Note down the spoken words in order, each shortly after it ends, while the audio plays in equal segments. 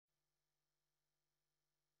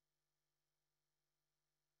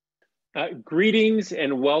Greetings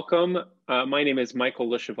and welcome. My name is Michael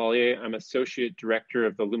Le Chevalier. I'm Associate Director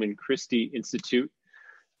of the Lumen Christi Institute.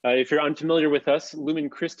 If you're unfamiliar with us, Lumen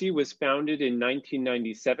Christi was founded in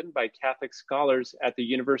 1997 by Catholic scholars at the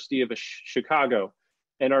University of Chicago.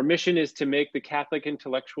 And our mission is to make the Catholic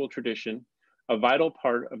intellectual tradition a vital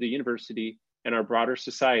part of the university and our broader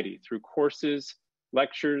society through courses,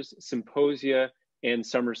 lectures, symposia, and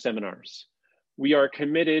summer seminars. We are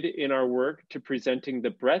committed in our work to presenting the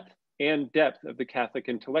breadth and depth of the Catholic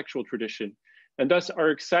intellectual tradition, and thus are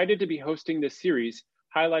excited to be hosting this series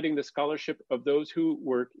highlighting the scholarship of those who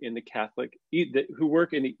work in the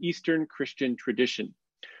Eastern Christian tradition.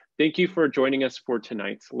 Thank you for joining us for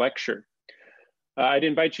tonight's lecture. I'd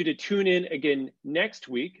invite you to tune in again next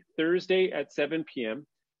week, Thursday at 7 p.m.,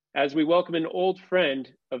 as we welcome an old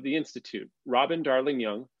friend of the Institute, Robin Darling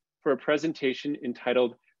Young, for a presentation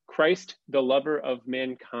entitled Christ, the Lover of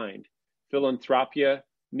Mankind, Philanthropia,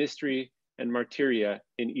 Mystery, and Martyria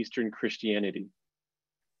in Eastern Christianity.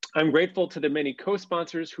 I'm grateful to the many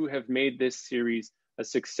co-sponsors who have made this series a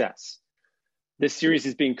success. This series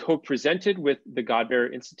is being co-presented with the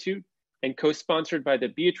Godbearer Institute and co-sponsored by the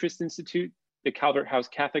Beatrice Institute, the Calvert House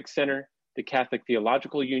Catholic Center, the Catholic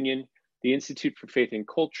Theological Union, the Institute for Faith and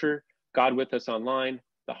Culture, God With Us Online,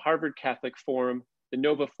 the Harvard Catholic Forum, the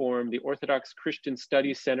Nova Forum, the Orthodox Christian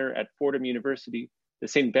Studies Center at Fordham University, the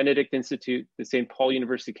St. Benedict Institute, the St. Paul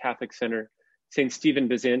University Catholic Center, St. Stephen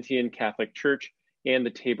Byzantine Catholic Church, and the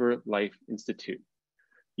Tabor Life Institute.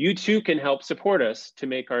 You too can help support us to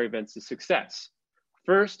make our events a success.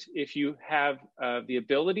 First, if you have the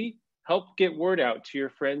ability, help get word out to your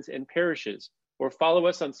friends and parishes, or follow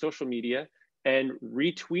us on social media and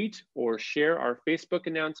retweet or share our Facebook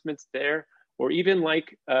announcements there, or even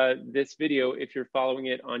like this video if you're following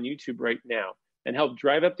it on YouTube right now, and help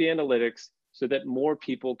drive up the analytics so that more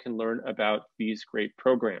people can learn about these great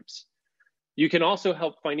programs. You can also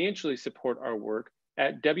help financially support our work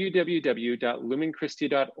at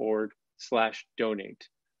www.lumenchristi.org/donate.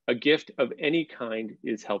 A gift of any kind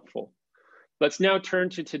is helpful. Let's now turn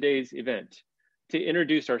to today's event. To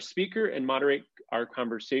introduce our speaker and moderate our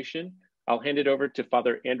conversation, I'll hand it over to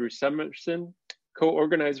Father Andrew Summerson,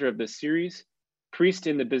 co-organizer of this series, priest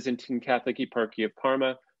in the Byzantine Catholic Eparchy of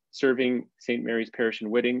Parma, serving St. Mary's Parish in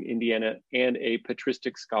Whitting, Indiana, and a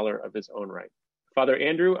patristic scholar of his own right. Father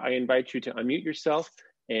Andrew, I invite you to unmute yourself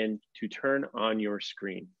and to turn on your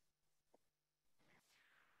screen.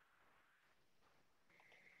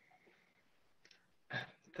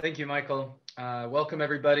 Thank you, Michael. Welcome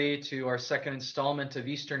everybody to our second installment of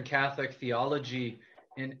Eastern Catholic Theology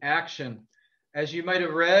in Action. As you might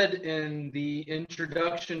have read in the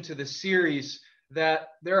introduction to the series,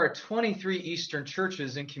 that there are 23 Eastern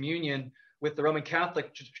churches in communion with the Roman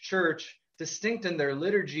Catholic Church, distinct in their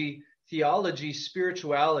liturgy, theology,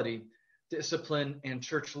 spirituality, discipline, and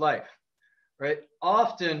church life, right?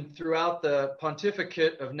 Often throughout the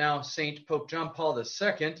pontificate of now Saint Pope John Paul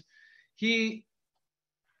II, he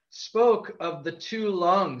spoke of the two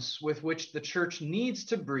lungs with which the church needs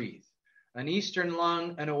to breathe, an Eastern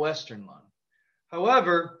lung and a Western lung.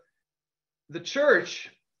 However, the church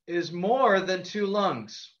is more than two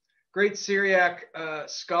lungs. Great Syriac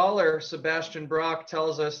scholar Sebastian Brock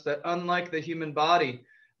tells us that unlike the human body,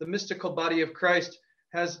 the mystical body of Christ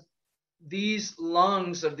has these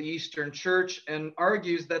lungs of the Eastern Church, and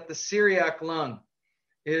argues that the Syriac lung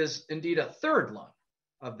is indeed a third lung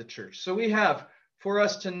of the church. So we have for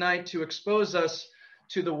us tonight to expose us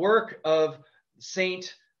to the work of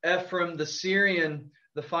Saint Ephrem the Syrian,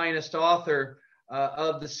 the finest author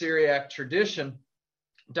of the Syriac tradition,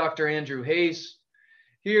 Dr. Andrew Hayes.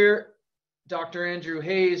 Here, Dr. Andrew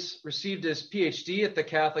Hayes received his PhD at the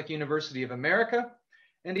Catholic University of America,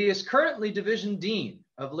 and he is currently Division Dean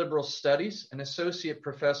of Liberal Studies and Associate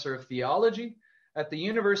Professor of Theology at the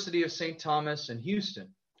University of St. Thomas in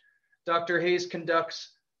Houston. Dr. Hayes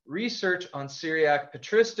conducts research on Syriac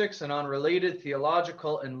patristics and on related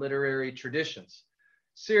theological and literary traditions.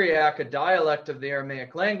 Syriac, a dialect of the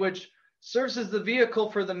Aramaic language, serves as the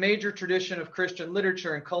vehicle for the major tradition of Christian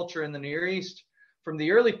literature and culture in the Near East from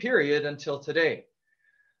the early period until today.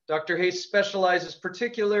 Dr. Hayes specializes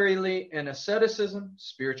particularly in asceticism,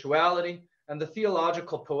 spirituality, and the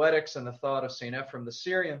theological poetics and the thought of St. Ephrem the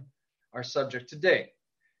Syrian, our subject today.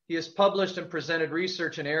 He has published and presented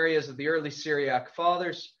research in areas of the early Syriac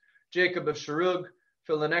fathers, Jacob of Shurug,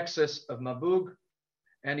 Philanexus of Mabug,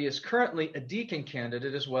 and he is currently a deacon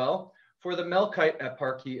candidate as well for the Melkite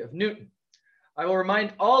Eparchy of Newton. I will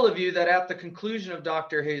remind all of you that at the conclusion of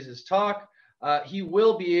Dr. Hayes' talk, he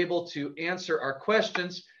will be able to answer our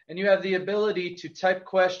questions, and you have the ability to type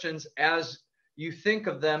questions as you think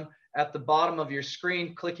of them at the bottom of your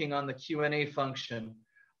screen, clicking on the Q&A function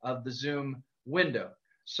of the Zoom window.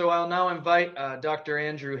 So I'll now invite Dr.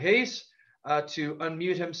 Andrew Hayes to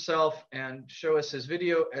unmute himself and show us his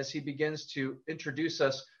video as he begins to introduce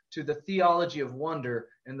us to the theology of wonder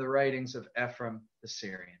in the writings of Ephraim the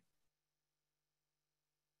Syrian.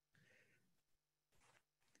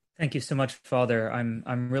 Thank you so much, Father.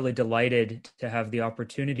 I'm really delighted to have the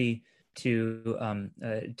opportunity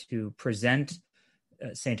to present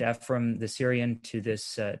Saint Ephraim the Syrian to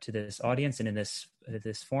this audience and in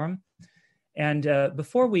this forum. And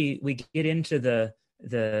before we get into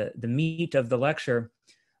the meat of the lecture,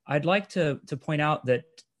 I'd like to point out that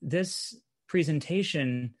this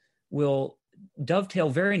presentation will dovetail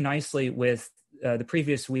very nicely with the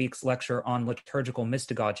previous week's lecture on liturgical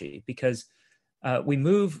mystagogy, because we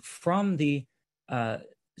move from the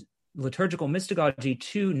liturgical mystagogy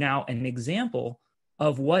to now an example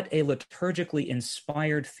of what a liturgically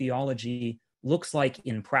inspired theology looks like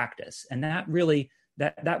in practice. And that really,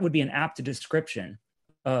 that would be an apt description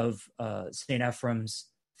of St. Ephraim's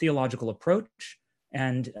theological approach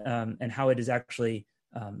and how it is actually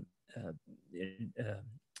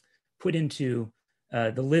put into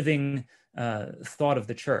the living thought of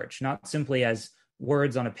the church, not simply as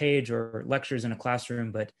words on a page or lectures in a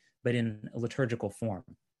classroom, but in a liturgical form.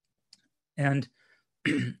 And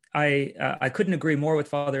I couldn't agree more with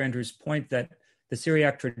Father Andrew's point that the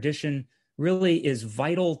Syriac tradition really is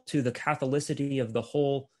vital to the Catholicity of the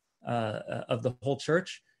whole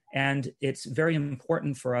church, and it's very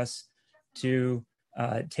important for us to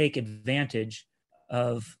take advantage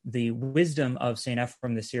of the wisdom of Saint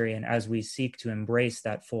Ephrem the Syrian as we seek to embrace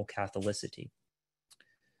that full Catholicity.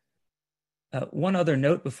 One other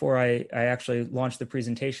note before I actually launch the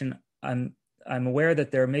presentation: I'm aware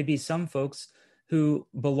that there may be some folks who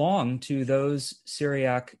belong to those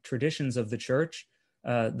Syriac traditions of the church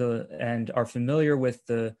and are familiar with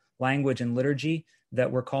the language and liturgy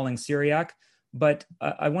that we're calling Syriac. But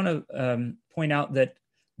I want to point out that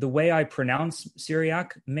the way I pronounce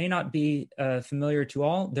Syriac may not be familiar to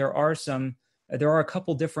all. There are a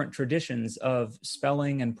couple different traditions of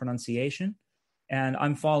spelling and pronunciation, and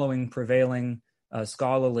I'm following prevailing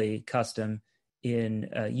scholarly custom in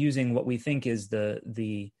using what we think is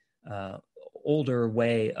the older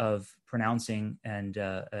way of pronouncing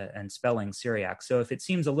and spelling Syriac. So if it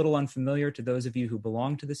seems a little unfamiliar to those of you who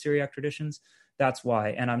belong to the Syriac traditions, that's why.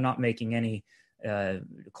 And I'm not making any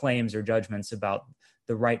claims or judgments about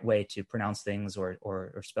the right way to pronounce things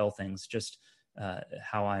or spell things, just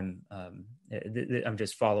how I'm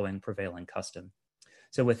just following prevailing custom.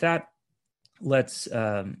 So with that, let's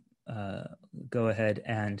go ahead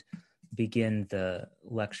and begin the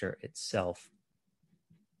lecture itself.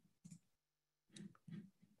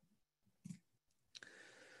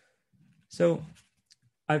 So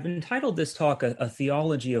I've entitled this talk a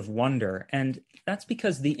Theology of Wonder, and that's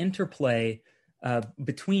because the interplay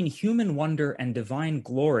between human wonder and divine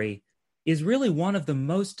glory is really one of the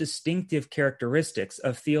most distinctive characteristics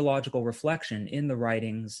of theological reflection in the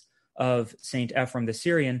writings of Saint Ephrem the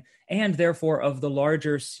Syrian, and therefore of the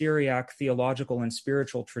larger Syriac theological and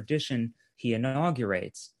spiritual tradition he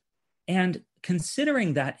inaugurates. And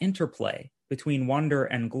considering that interplay between wonder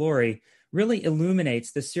and glory really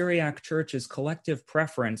illuminates the Syriac Church's collective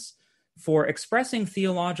preference for expressing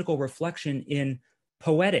theological reflection in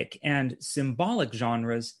poetic and symbolic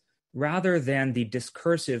genres rather than the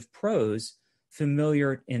discursive prose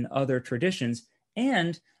familiar in other traditions.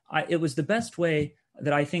 And it was the best way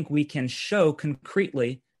that I think we can show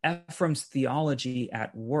concretely Ephrem's theology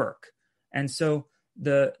at work. And so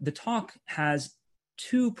the talk has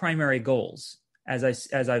two primary goals, as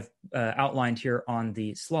I've outlined here on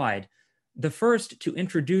the slide. The first, to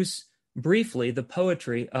introduce briefly the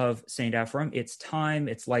poetry of Saint Ephrem, its time,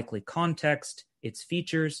 its likely context, its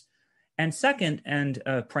features. And second, and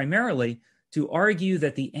primarily, to argue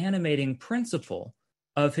that the animating principle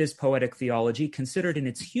of his poetic theology, considered in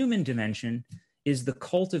its human dimension, is the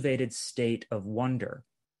cultivated state of wonder.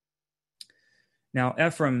 Now,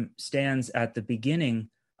 Ephrem stands at the beginning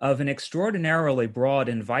of an extraordinarily broad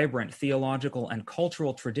and vibrant theological and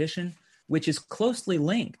cultural tradition, which is closely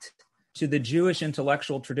linked to the Jewish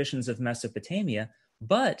intellectual traditions of Mesopotamia,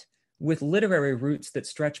 but with literary roots that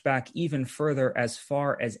stretch back even further as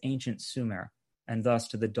far as ancient Sumer, and thus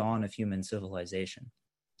to the dawn of human civilization.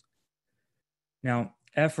 Now,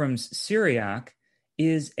 Ephrem's Syriac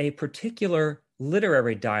is a particular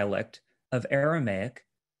literary dialect of Aramaic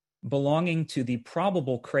belonging to the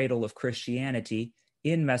probable cradle of Christianity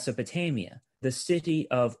in Mesopotamia, the city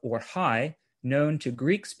of Orhai, known to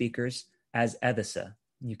Greek speakers as Edessa.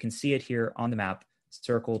 You can see it here on the map,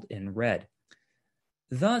 circled in red.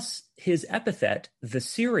 Thus, his epithet, the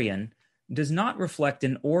Syrian, does not reflect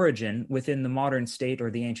an origin within the modern state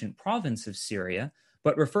or the ancient province of Syria,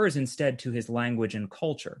 but refers instead to his language and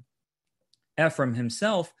culture. Ephraim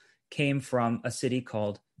himself came from a city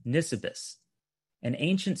called Nisibis, an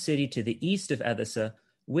ancient city to the east of Edessa,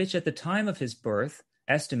 which at the time of his birth,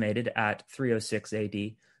 estimated at 306 AD,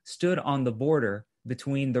 stood on the border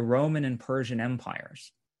between the Roman and Persian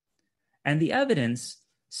empires. And the evidence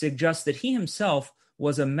suggests that he himself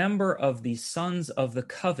was a member of the Sons of the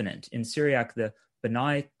Covenant, in Syriac the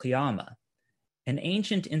B'nai Qiyamah, an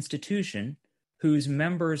ancient institution whose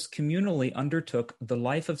members communally undertook the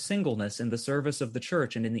life of singleness in the service of the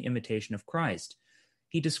church and in the imitation of Christ.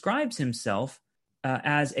 He describes himself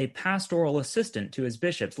as a pastoral assistant to his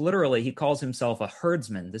bishops. Literally, he calls himself a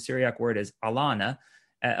herdsman. The Syriac word is alana,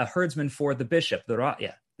 a herdsman for the bishop, the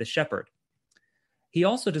ra'ya, the shepherd. He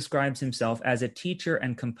also describes himself as a teacher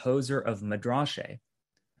and composer of madrashe.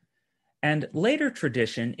 And later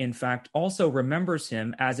tradition, in fact, also remembers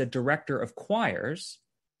him as a director of choirs,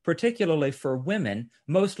 particularly for women,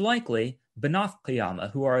 most likely B'nath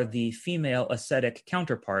Qiyamah, who are the female ascetic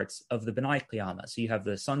counterparts of the B'nai Qiyamah. So you have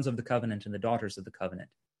the sons of the covenant and the daughters of the covenant.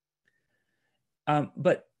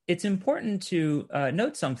 But it's important to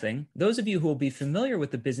note something. Those of you who will be familiar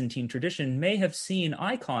with the Byzantine tradition may have seen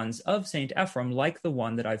icons of Saint Ephrem like the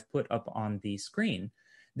one that I've put up on the screen.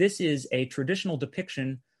 This is a traditional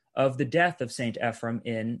depiction of the death of Saint Ephrem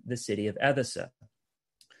in the city of Edessa.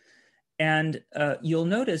 And you'll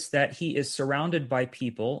notice that he is surrounded by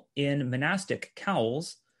people in monastic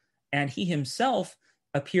cowls, and he himself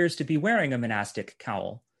appears to be wearing a monastic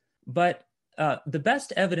cowl. But the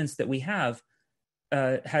best evidence that we have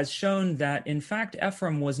has shown that, in fact,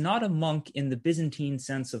 Ephrem was not a monk in the Byzantine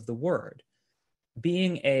sense of the word.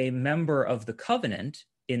 Being a member of the covenant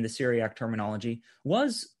in the Syriac terminology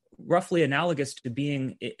was roughly analogous to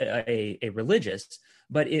being a religious,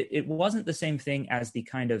 but it wasn't the same thing as the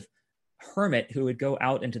kind of hermit who would go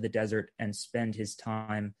out into the desert and spend his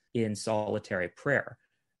time in solitary prayer.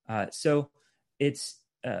 So it's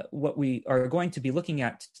what we are going to be looking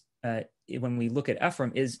at when we look at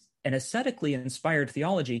Ephrem is an ascetically inspired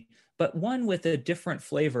theology, but one with a different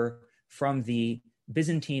flavor from the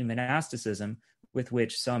Byzantine monasticism with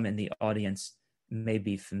which some in the audience may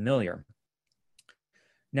be familiar.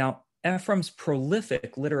 Now, Ephrem's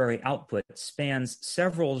prolific literary output spans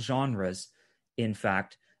several genres, in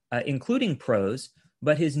fact, including prose,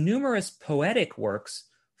 but his numerous poetic works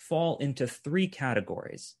fall into three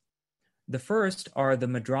categories. The first are the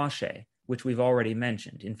madrashe, which we've already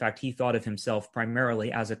mentioned. In fact, he thought of himself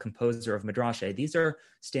primarily as a composer of madrashe. These are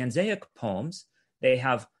stanzaic poems. They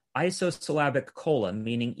have isosyllabic cola,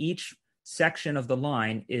 meaning each section of the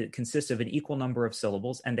line consists of an equal number of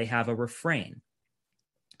syllables, and they have a refrain.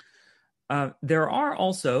 There are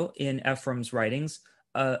also, in Ephrem's writings,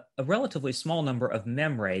 a relatively small number of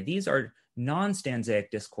memrae. These are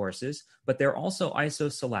non-stanzaic discourses, but they're also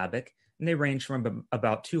isosyllabic, and they range from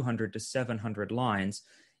about 200 to 700 lines.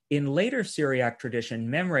 In later Syriac tradition,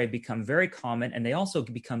 memrae become very common, and they also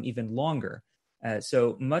become even longer.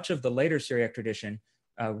 So much of the later Syriac tradition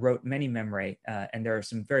wrote many memrae, and there are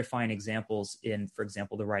some very fine examples in, for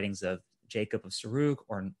example, the writings of Jacob of Sarug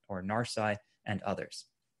or Narsai and others.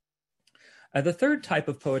 The third type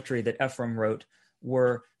of poetry that Ephrem wrote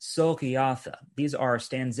were soghiyatha. These are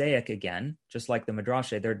stanzaic again, just like the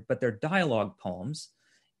madrashe, but they're dialogue poems.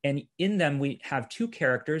 And in them, we have two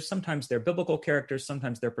characters. Sometimes they're biblical characters,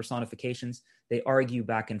 sometimes they're personifications. They argue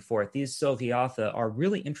back and forth. These soghiyatha are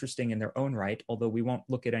really interesting in their own right, although we won't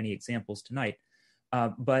look at any examples tonight.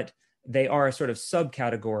 But they are a sort of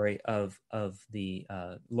subcategory of the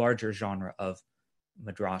larger genre of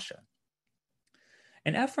madrasha.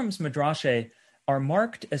 And Ephrem's madrashe are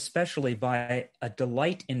marked especially by a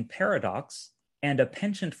delight in paradox and a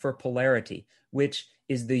penchant for polarity, which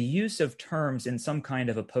is the use of terms in some kind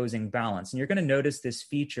of opposing balance. And you're going to notice this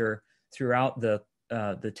feature throughout the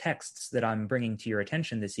texts that I'm bringing to your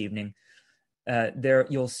attention this evening. There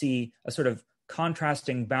you'll see a sort of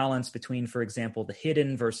contrasting balance between, for example, the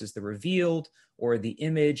hidden versus the revealed, or the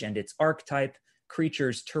image and its archetype,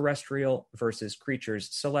 creatures terrestrial versus creatures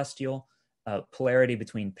celestial, polarity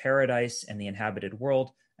between paradise and the inhabited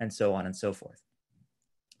world, and so on and so forth.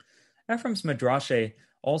 Ephrem's madrashe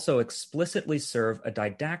also explicitly serve a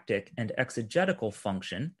didactic and exegetical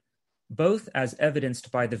function, both as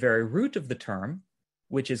evidenced by the very root of the term,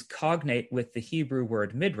 which is cognate with the Hebrew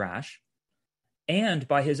word midrash, and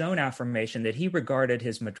by his own affirmation that he regarded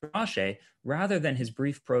his madrashe rather than his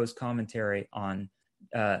brief prose commentary on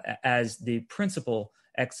as the principal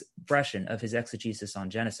expression of his exegesis on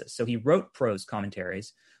Genesis. So he wrote prose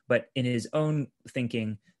commentaries, but in his own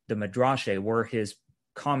thinking, the Midrashe were his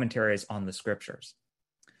commentaries on the scriptures.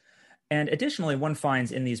 And additionally, one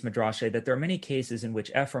finds in these Midrashe that there are many cases in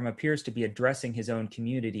which Ephraim appears to be addressing his own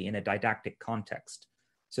community in a didactic context.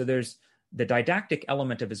 So there's the didactic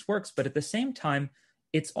element of his works, but at the same time,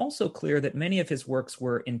 it's also clear that many of his works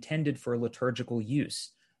were intended for liturgical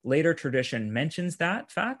use. Later tradition mentions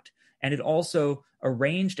that fact, and it also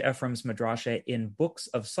arranged Ephraim's Midrashe in books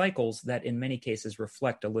of cycles that in many cases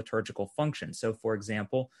reflect a liturgical function. So for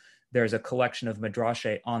example, there's a collection of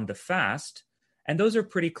Midrashe on the fast, and those are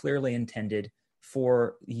pretty clearly intended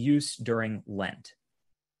for use during Lent.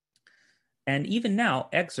 And even now,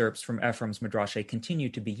 excerpts from Ephraim's Midrashe continue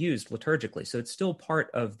to be used liturgically. So it's still part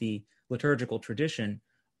of the liturgical tradition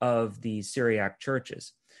of the Syriac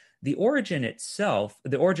churches. The origin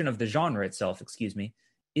of the genre itself,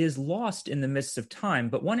 is lost in the midst of time.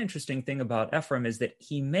 But one interesting thing about Ephraim is that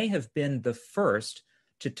he may have been the first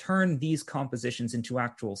to turn these compositions into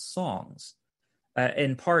actual songs,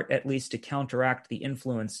 in part at least to counteract the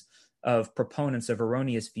influence of proponents of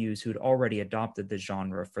erroneous views who'd already adopted the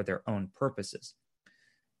genre for their own purposes.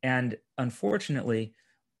 And unfortunately,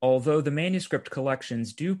 although the manuscript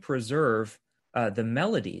collections do preserve the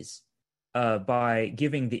melodies by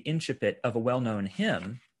giving the incipit of a well-known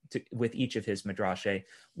hymn with each of his Midrashe,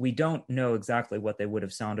 we don't know exactly what they would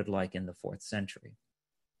have sounded like in the 4th century.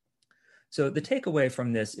 So the takeaway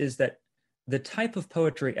from this is that the type of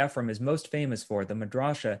poetry Ephraim is most famous for, the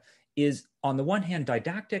Midrashe, is on the one hand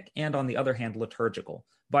didactic and on the other hand liturgical.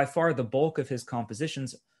 By far the bulk of his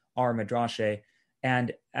compositions are Midrashe,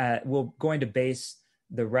 and we're going to base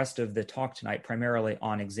the rest of the talk tonight primarily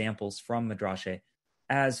on examples from Midrashe.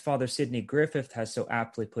 As Father Sidney Griffith has so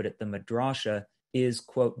aptly put it, the Midrashe is,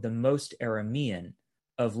 quote, the most Aramean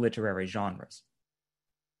of literary genres.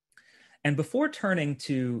 And before turning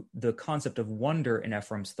to the concept of wonder in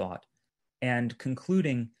Ephraim's thought and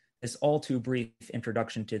concluding this all too brief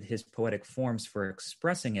introduction to his poetic forms for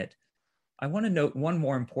expressing it, I want to note one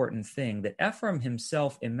more important thing, that Ephraim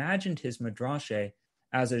himself imagined his Midrashe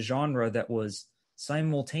as a genre that was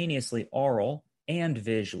simultaneously oral and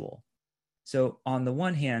visual. So on the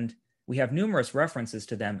one hand, we have numerous references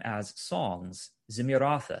to them as songs,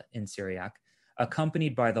 zimiratha in Syriac,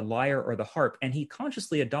 accompanied by the lyre or the harp, and he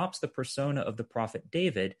consciously adopts the persona of the prophet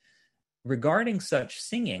David, regarding such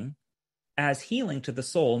singing as healing to the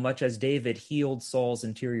soul, much as David healed Saul's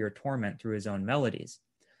interior torment through his own melodies.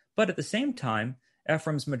 But at the same time,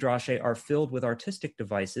 Ephraim's Midrashe are filled with artistic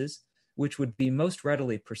devices, which would be most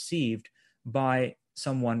readily perceived by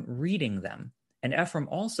someone reading them. And Ephraim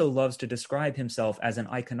also loves to describe himself as an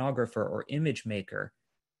iconographer or image maker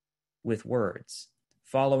with words,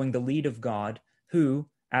 following the lead of God, who,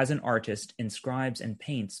 as an artist, inscribes and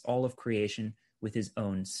paints all of creation with his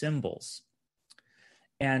own symbols.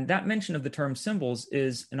 And that mention of the term symbols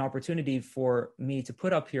is an opportunity for me to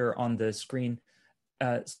put up here on the screen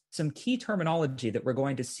some key terminology that we're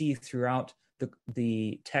going to see throughout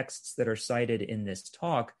the texts that are cited in this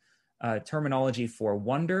talk. Terminology for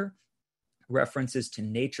wonder, references to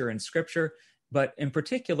nature and scripture, but in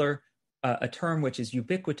particular, a term which is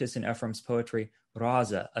ubiquitous in Ephraim's poetry,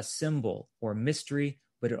 raza, a symbol or mystery,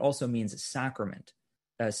 but it also means sacrament.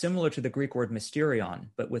 Similar to the Greek word mysterion,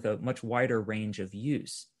 but with a much wider range of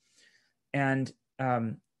use. And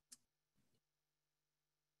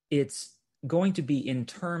it's going to be in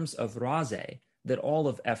terms of raze that all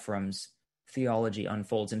of Ephraim's theology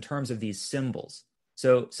unfolds, in terms of these symbols.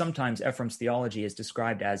 So sometimes Ephraim's theology is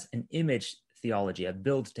described as an image theology, a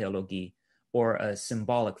bild theologie, or a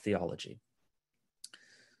symbolic theology.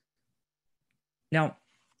 Now,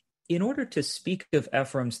 in order to speak of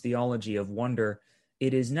Ephraim's theology of wonder,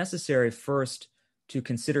 it is necessary first to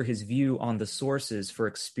consider his view on the sources for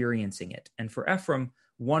experiencing it. And for Ephraim,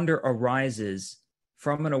 wonder arises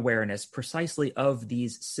from an awareness precisely of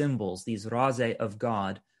these symbols, these raze of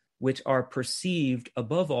God, which are perceived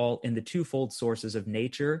above all in the twofold sources of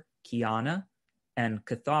nature, kiana, and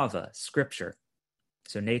kathava, scripture.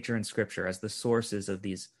 So nature and scripture as the sources of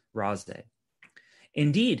these raze.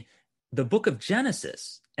 Indeed, the book of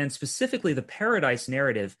Genesis, and specifically the paradise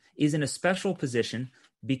narrative, is in a special position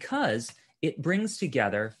because it brings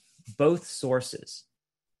together both sources.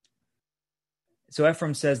 So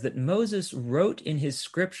Ephraim says that Moses wrote in his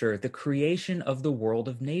scripture the creation of the world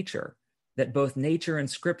of nature, that both nature and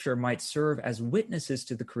scripture might serve as witnesses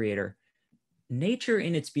to the Creator. Nature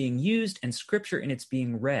in its being used and scripture in its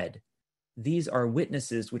being read. These are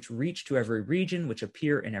witnesses which reach to every region, which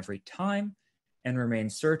appear in every time, and remain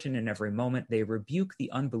certain in every moment. They rebuke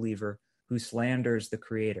the unbeliever who slanders the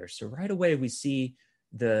Creator. So right away we see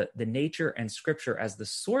the nature and scripture as the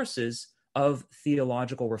sources of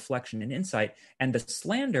theological reflection and insight. And the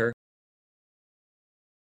slander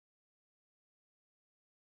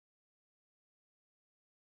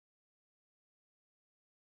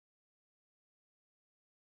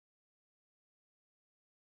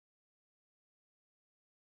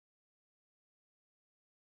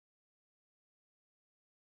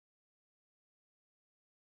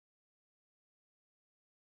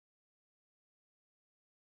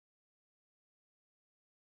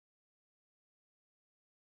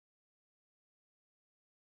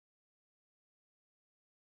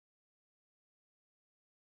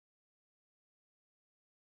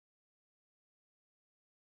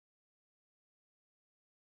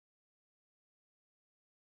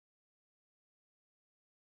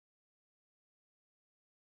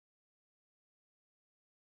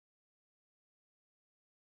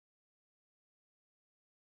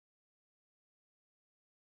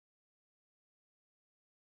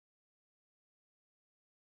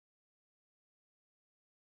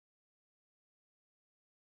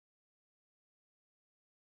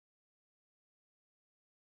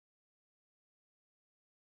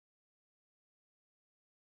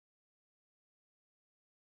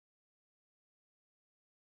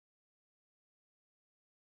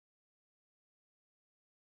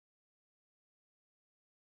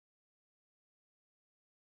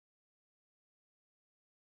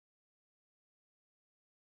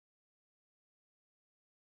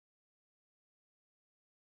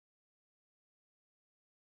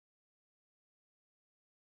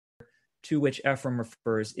to which Ephraim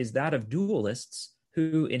refers is that of dualists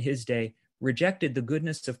who, in his day, rejected the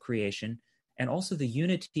goodness of creation and also the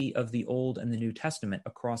unity of the Old and the New Testament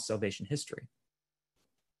across salvation history.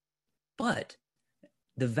 But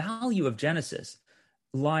the value of Genesis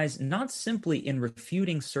lies not simply in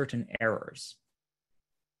refuting certain errors,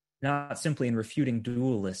 not simply in refuting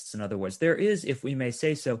dualists, in other words. There is, if we may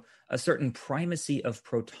say so, a certain primacy of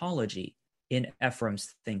protology in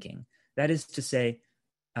Ephraim's thinking. That is to say,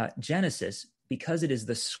 Genesis, because it is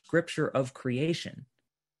the scripture of creation,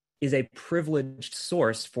 is a privileged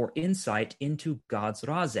source for insight into God's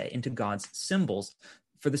razeh, into God's symbols,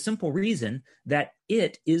 for the simple reason that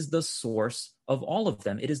it is the source of all of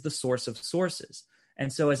them. It is the source of sources.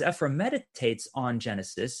 And so as Ephraim meditates on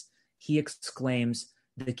Genesis, he exclaims,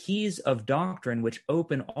 "The keys of doctrine which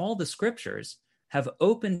open all the scriptures have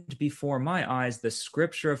opened before my eyes the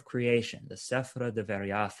scripture of creation, the Sephra de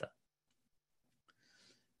Veriatha,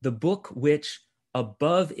 the book which,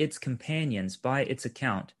 above its companions by its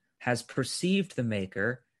account, has perceived the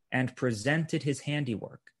Maker and presented his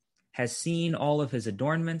handiwork, has seen all of his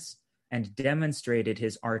adornments and demonstrated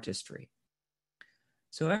his artistry."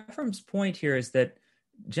 So Ephraim's point here is that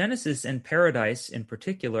Genesis and Paradise, in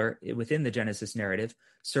particular, within the Genesis narrative,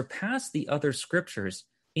 surpass the other scriptures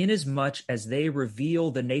inasmuch as they reveal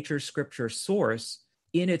the nature scripture source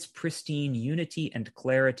in its pristine unity and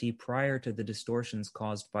clarity prior to the distortions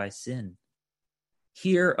caused by sin.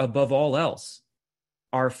 Here, above all else,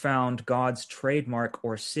 are found God's trademark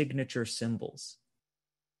or signature symbols,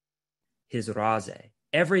 his razeh.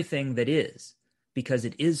 Everything that is, because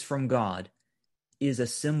it is from God, is a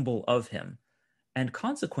symbol of him. And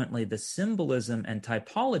consequently, the symbolism and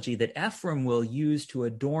typology that Ephraim will use to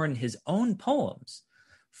adorn his own poems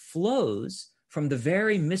flows from the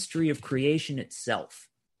very mystery of creation itself.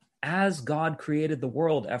 As God created the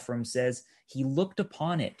world, Ephraim says, he looked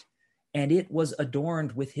upon it, and it was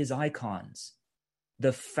adorned with his icons.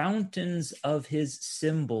 The fountains of his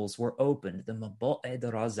symbols were opened, the Mabo'e de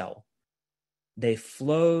Razal. They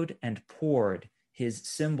flowed and poured his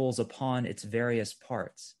symbols upon its various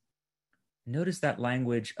parts. Notice that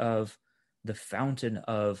language of the fountain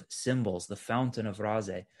of symbols, the fountain of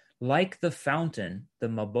Razeh. Like the fountain, the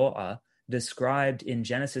Mabo'a, described in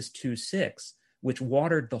Genesis 2:6, which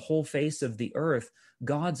watered the whole face of the earth,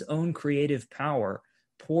 God's own creative power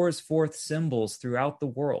pours forth symbols throughout the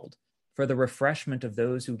world for the refreshment of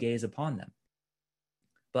those who gaze upon them.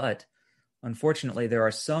 But unfortunately, there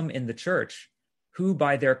are some in the church who,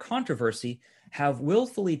 by their controversy, have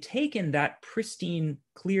willfully taken that pristine,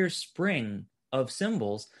 clear spring of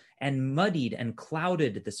symbols and muddied and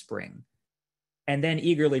clouded the spring, and then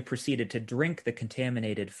eagerly proceeded to drink the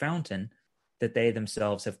contaminated fountain that they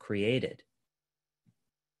themselves have created.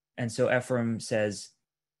 And so Ephraim says,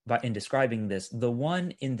 in describing this, the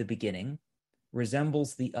one in the beginning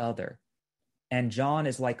resembles the other, and John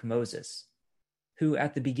is like Moses, who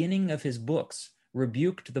at the beginning of his books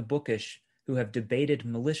rebuked the bookish who have debated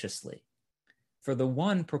maliciously. For the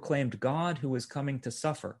one proclaimed God who was coming to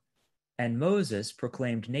suffer, and Moses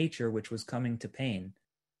proclaimed nature which was coming to pain,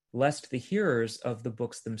 lest the hearers of the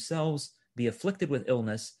books themselves be afflicted with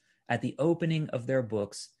illness, at the opening of their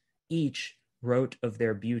books, each wrote of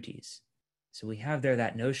their beauties. So we have there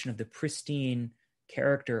that notion of the pristine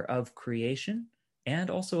character of creation and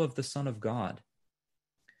also of the Son of God.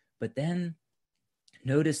 But then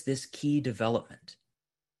notice this key development.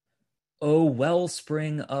 O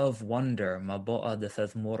wellspring of wonder,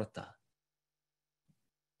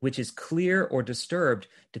 which is clear or disturbed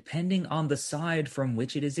depending on the side from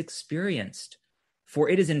which it is experienced. For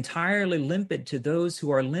it is entirely limpid to those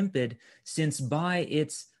who are limpid, since by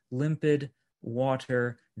its limpid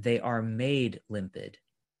water they are made limpid.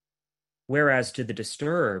 Whereas to the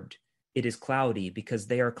disturbed, it is cloudy because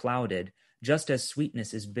they are clouded, just as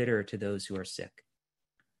sweetness is bitter to those who are sick.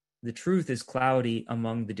 The truth is cloudy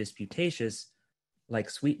among the disputatious, like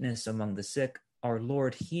sweetness among the sick. Our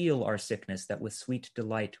Lord, heal our sickness, that with sweet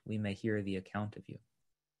delight we may hear the account of you.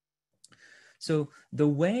 So the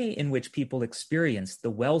way in which people experience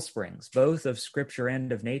the wellsprings, both of Scripture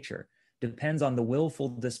and of nature, depends on the willful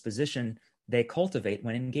disposition they cultivate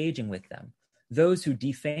when engaging with them. Those who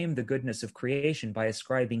defame the goodness of creation by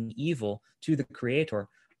ascribing evil to the Creator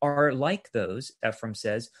are like those, Ephraim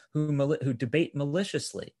says, who debate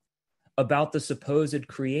maliciously about the supposed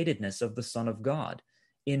createdness of the Son of God.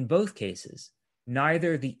 In both cases,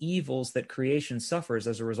 neither the evils that creation suffers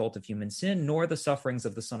as a result of human sin, nor the sufferings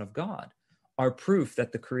of the Son of God are proof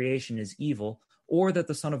that the creation is evil or that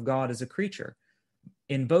the Son of God is a creature.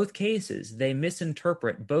 In both cases, they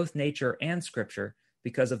misinterpret both nature and Scripture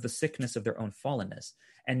because of the sickness of their own fallenness.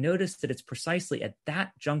 And notice that it's precisely at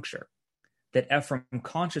that juncture that Ephraim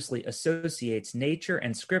consciously associates nature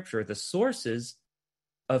and Scripture, the sources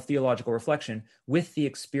of theological reflection, with the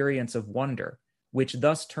experience of wonder, which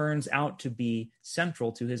thus turns out to be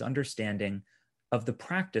central to his understanding of the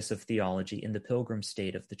practice of theology in the pilgrim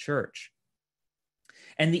state of the church.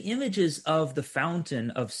 And the images of the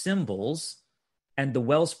fountain of symbols and the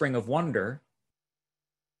wellspring of wonder,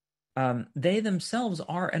 they themselves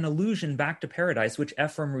are an allusion back to paradise, which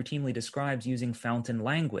Ephraim routinely describes using fountain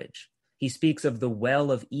language. He speaks of the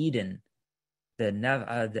well of Eden, the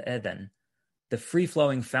Eden, the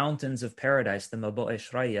free-flowing fountains of paradise, the Mabo'e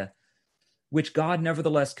Shraya, which God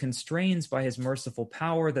nevertheless constrains by his merciful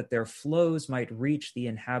power that their flows might reach the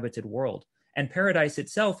inhabited world. And paradise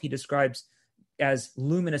itself he describes as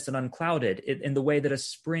luminous and unclouded in the way that a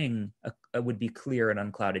spring would be clear and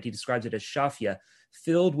unclouded. He describes it as shafia,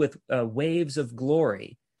 filled with waves of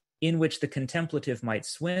glory in which the contemplative might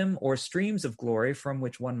swim, or streams of glory from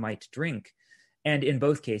which one might drink, and in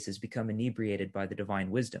both cases become inebriated by the divine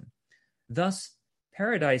wisdom. Thus,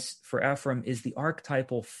 paradise for Ephraim is the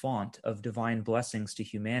archetypal font of divine blessings to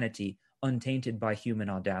humanity, untainted by human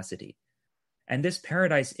audacity. And this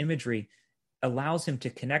paradise imagery allows him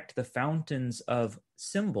to connect the fountains of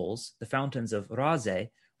symbols, the fountains of raze,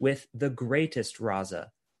 with the greatest raza,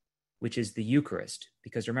 which is the Eucharist.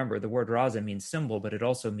 Because remember, the word raza means symbol, but it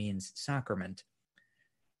also means sacrament.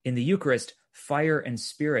 In the Eucharist, fire and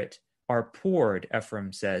spirit are poured,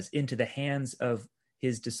 Ephraim says, into the hands of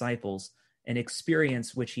his disciples, an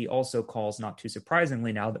experience which he also calls, not too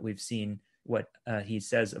surprisingly now that we've seen what he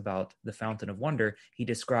says about the fountain of wonder, he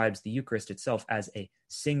describes the Eucharist itself as a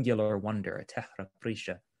singular wonder, a tehra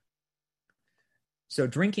prisha. So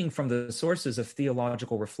drinking from the sources of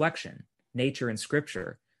theological reflection, nature and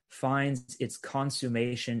Scripture, finds its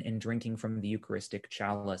consummation in drinking from the Eucharistic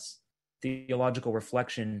chalice. Theological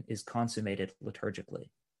reflection is consummated liturgically.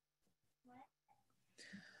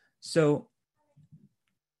 So,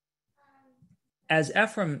 as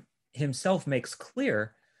Ephraim himself makes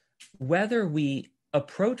clear, whether we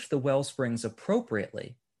approach the wellsprings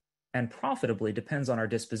appropriately and profitably depends on our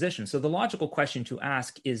disposition. So the logical question to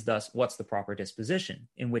ask is thus, what's the proper disposition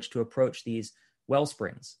in which to approach these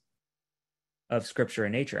wellsprings of Scripture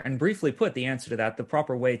and nature? And briefly put, the answer to that, the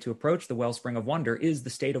proper way to approach the wellspring of wonder is the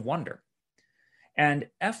state of wonder. And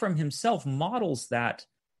Ephraim himself models that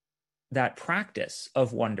practice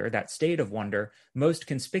of wonder, that state of wonder, most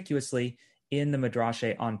conspicuously in the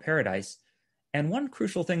Midrashe on Paradise. And one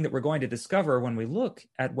crucial thing that we're going to discover when we look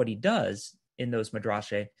at what he does in those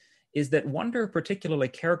Midrashe is that wonder particularly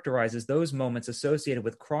characterizes those moments associated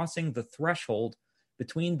with crossing the threshold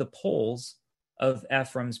between the poles of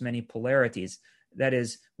Ephraim's many polarities. That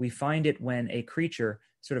is, we find it when a creature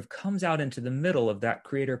sort of comes out into the middle of that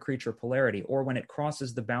creator-creature polarity, or when it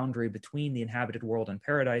crosses the boundary between the inhabited world and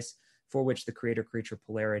paradise, for which the creator-creature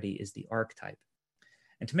polarity is the archetype.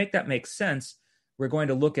 And to make that make sense, we're going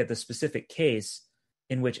to look at the specific case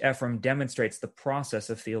in which Ephraim demonstrates the process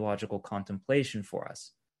of theological contemplation for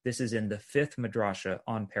us. This is in the 5th Midrasha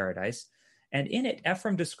on Paradise, and in it,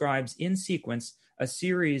 Ephraim describes in sequence a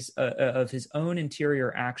series of his own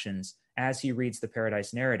interior actions as he reads the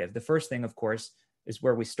paradise narrative. The first thing, of course, is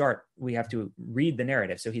where we start. We have to read the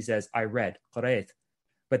narrative. So he says, I read, قرأت.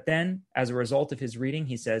 But then, as a result of his reading,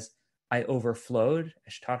 he says, I overflowed,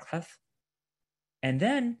 اشترخت. And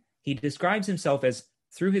then he describes himself as,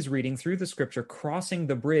 through his reading, through the scripture, crossing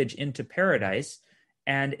the bridge into paradise.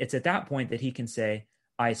 And it's at that point that he can say,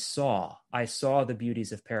 I saw the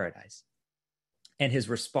beauties of paradise. And his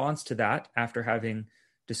response to that, after having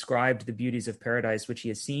described the beauties of paradise, which he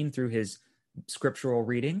has seen through his scriptural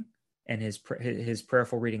reading and his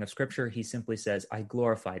prayerful reading of scripture, he simply says, I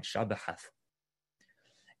glorified, shabahath.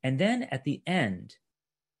 And then at the end,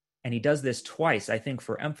 and he does this twice, I think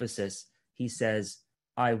for emphasis, he says,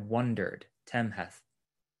 I wondered, temhath.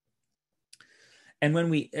 And when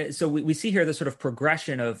we see here the sort of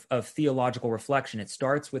progression of theological reflection. It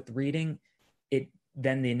starts with reading,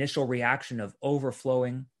 then the initial reaction of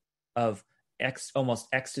overflowing, of almost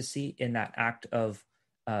ecstasy in that act of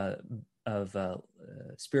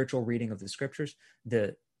spiritual reading of the scriptures,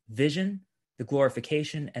 the vision, the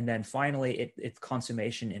glorification, and then finally its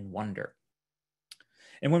consummation in wonder.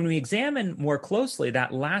 And when we examine more closely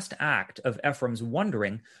that last act of Ephraim's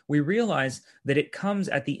wondering, we realize that it comes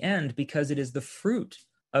at the end because it is the fruit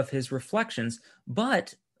of his reflections,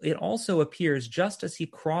 but it also appears just as he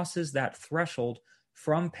crosses that threshold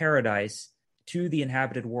from paradise to the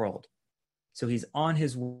inhabited world. So he's on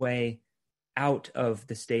his way out of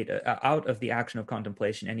the action of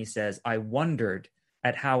contemplation, and he says, I wondered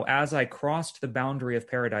at how, as I crossed the boundary of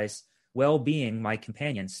paradise, well-being, my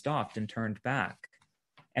companion, stopped and turned back.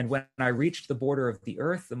 And when I reached the border of the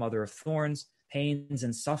earth, the mother of thorns, pains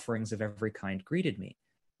and sufferings of every kind greeted me.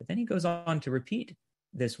 But then he goes on to repeat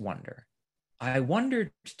this wonder. I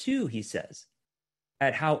wondered too, he says,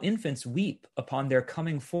 at how infants weep upon their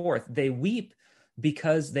coming forth. They weep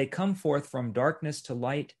because they come forth from darkness to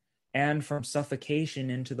light and from suffocation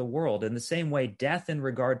into the world. In the same way, death in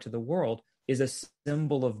regard to the world is a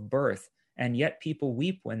symbol of birth, and yet people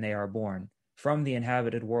weep when they are born from the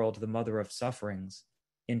inhabited world, the mother of sufferings,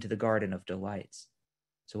 into the garden of delights.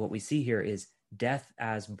 So what we see here is death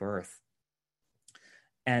as birth.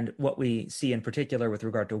 And what we see in particular with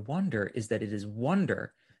regard to wonder is that it is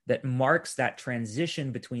wonder that marks that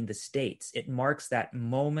transition between the states. It marks that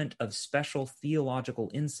moment of special theological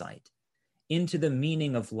insight into the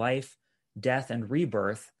meaning of life, death, and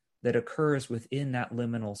rebirth that occurs within that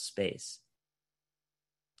liminal space.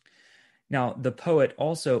 Now, the poet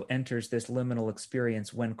also enters this liminal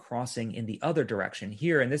experience when crossing in the other direction.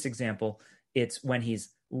 Here in this example, it's when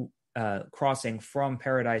he's crossing from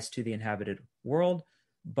paradise to the inhabited world.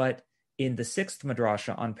 But in the sixth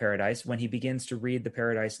madrasha on paradise, when he begins to read the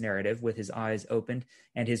paradise narrative with his eyes opened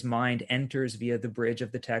and his mind enters via the bridge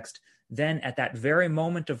of the text, then at that very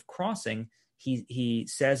moment of crossing, he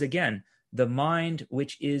says again, the mind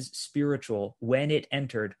which is spiritual, when it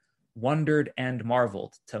entered, wondered and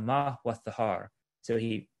marveled, tamah wa thahar. So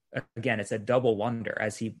it's a double wonder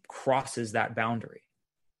as he crosses that boundary.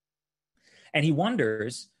 And he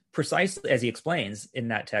wonders precisely, as he explains in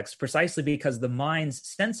that text, precisely because the mind's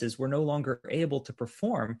senses were no longer able to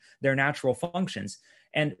perform their natural functions.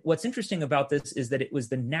 And what's interesting about this is that it was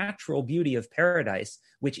the natural beauty of paradise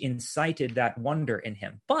which incited that wonder in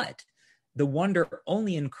him. But the wonder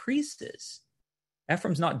only increases.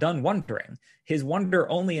 Ephraim's not done wondering. His wonder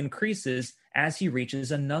only increases as he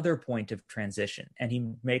reaches another point of transition, and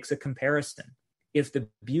he makes a comparison. If the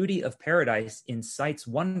beauty of paradise incites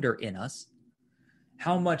wonder in us,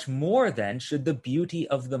 how much more then should the beauty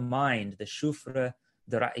of the mind, the shufra,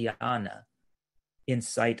 the ra'yana,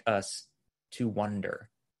 incite us to wonder?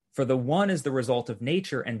 For the one is the result of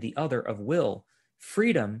nature and the other of will.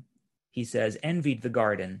 Freedom, he says, envied the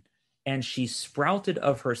garden, and she sprouted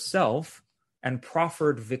of herself and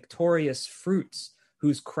proffered victorious fruits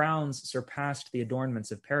whose crowns surpassed the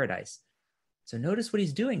adornments of paradise. So notice what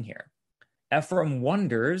he's doing here. Ephraim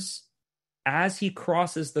wonders as he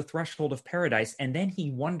crosses the threshold of paradise, and then he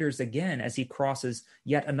wonders again as he crosses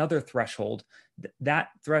yet another threshold, that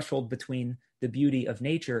threshold between the beauty of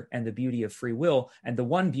nature and the beauty of free will, and the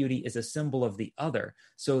one beauty is a symbol of the other.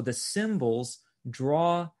 So the symbols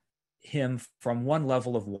draw him from one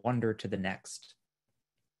level of wonder to the next.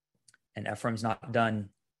 And Ephraim's not done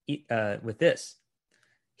with this.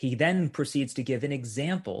 He then proceeds to give an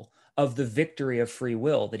example of the victory of free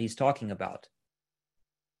will that he's talking about.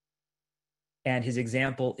 And his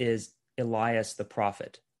example is Elias the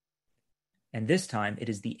prophet. And this time it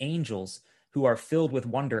is the angels who are filled with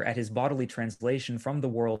wonder at his bodily translation from the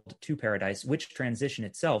world to paradise, which transition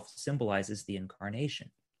itself symbolizes the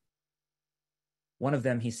incarnation. One of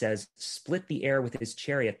them, he says, split the air with his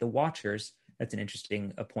chariot. The watchers, That's an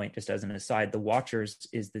interesting point, just as an aside. The Watchers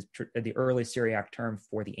is the early Syriac term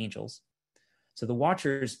for the angels. So the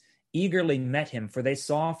Watchers eagerly met him, for they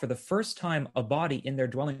saw for the first time a body in their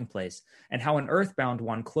dwelling place, and how an earthbound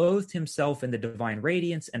one clothed himself in the divine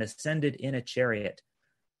radiance and ascended in a chariot.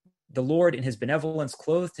 The Lord, in his benevolence,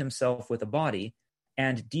 clothed himself with a body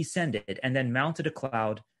and descended, and then mounted a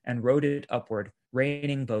cloud and rode it upward,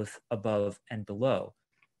 reigning both above and below.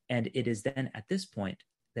 And it is then at this point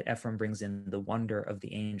that Ephraim brings in the wonder of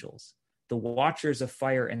the angels. The Watchers of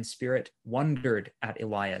fire and spirit wondered at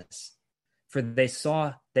Elias, for they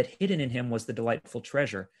saw that hidden in him was the delightful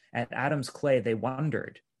treasure. At Adam's clay they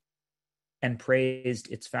wondered and praised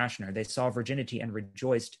its fashioner. They saw virginity and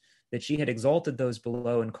rejoiced that she had exalted those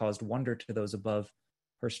below and caused wonder to those above.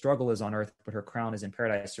 Her struggle is on earth, but her crown is in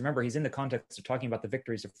paradise. Remember, he's in the context of talking about the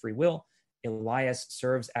victories of free will. Elias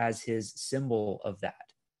serves as his symbol of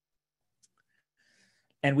that.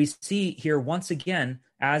 And we see here once again,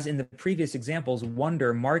 as in the previous examples,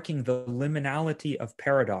 wonder marking the liminality of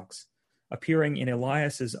paradox, appearing in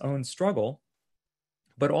Elias's own struggle,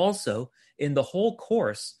 but also in the whole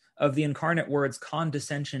course of the incarnate word's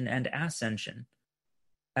condescension and ascension,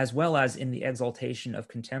 as well as in the exaltation of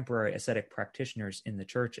contemporary ascetic practitioners in the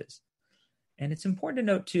churches. And it's important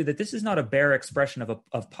to note, too, that this is not a bare expression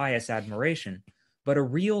of pious admiration, but a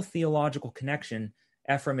real theological connection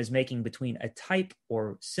Ephraim is making between a type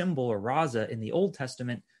or symbol or raza in the Old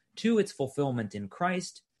Testament to its fulfillment in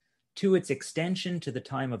Christ, to its extension to the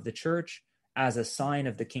time of the church as a sign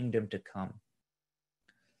of the kingdom to come.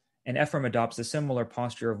 And Ephraim adopts a similar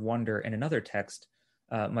posture of wonder in another text,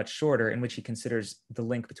 much shorter, in which he considers the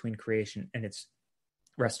link between creation and its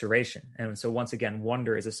restoration. And so once again,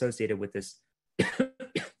 wonder is associated with this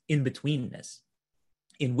in-betweenness.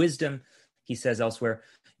 In wisdom, he says elsewhere,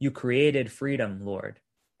 you created freedom, Lord,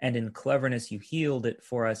 and in cleverness you healed it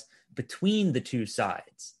for us between the two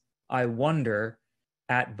sides. I wonder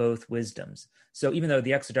at both wisdoms. So even though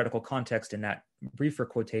the exegetical context in that briefer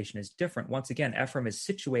quotation is different, once again, Ephraim is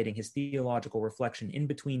situating his theological reflection in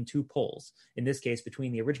between two poles, in this case,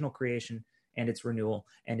 between the original creation and its renewal,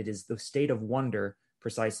 and it is the state of wonder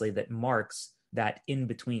precisely that marks that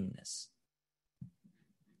in-betweenness.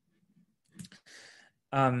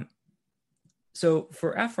 So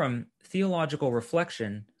for Ephraim, theological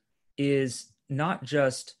reflection is not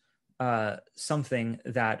just something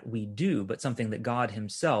that we do, but something that God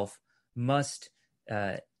himself must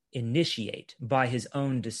initiate by his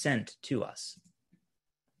own descent to us.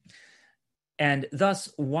 And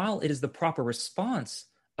thus, while it is the proper response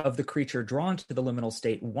of the creature drawn to the liminal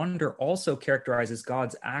state, wonder also characterizes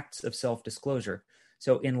God's acts of self-disclosure.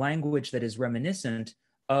 So in language that is reminiscent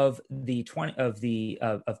of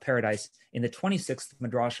paradise, in the 26th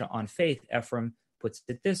Midrasha on faith, Ephraim puts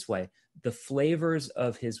it this way: the flavors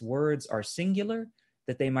of his words are singular,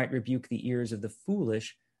 that they might rebuke the ears of the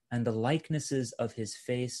foolish, and the likenesses of his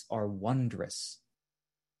face are wondrous,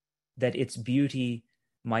 that its beauty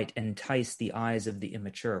might entice the eyes of the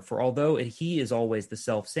immature. For although he is always the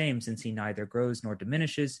self-same, since he neither grows nor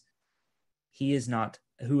diminishes, he is not,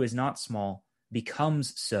 who is not small,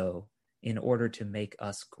 becomes so in order to make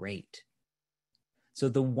us great. So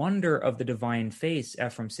the wonder of the divine face,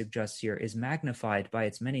 Ephraim suggests here, is magnified by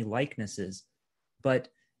its many likenesses, but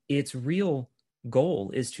its real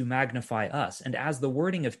goal is to magnify us. And as the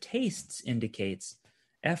wording of tastes indicates,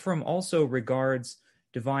 Ephraim also regards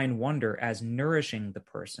divine wonder as nourishing the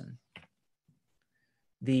person.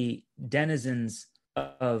 The denizens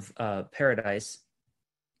of paradise,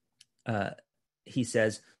 he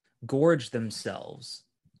says, gorge themselves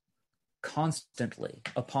constantly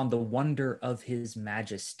upon the wonder of his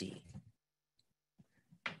majesty.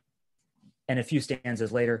 And a few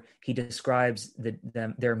stanzas later, he describes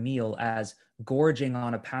their meal as gorging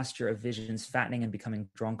on a pasture of visions, fattening and becoming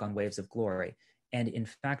drunk on waves of glory. And in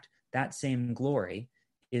fact, that same glory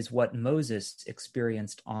is what Moses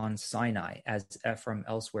experienced on Sinai, as Ephraim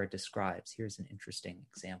elsewhere describes. Here's an interesting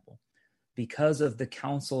example. Because of the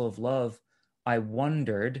counsel of love, I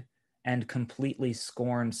wondered and completely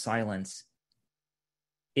scorned silence.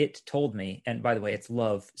 It told me, and by the way, it's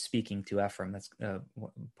love speaking to Ephraim. That's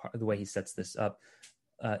the way he sets this up.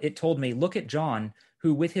 It told me, look at John,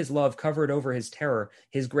 who with his love covered over his terror,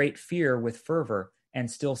 his great fear with fervor, and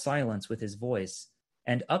still silence with his voice.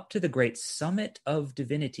 And up to the great summit of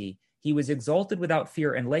divinity, he was exalted without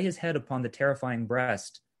fear and lay his head upon the terrifying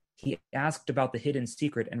breast. He asked about the hidden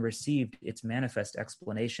secret and received its manifest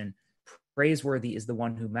explanation. Praiseworthy is the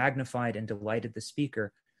one who magnified and delighted the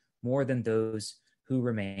speaker more than those who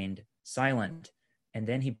remained silent. And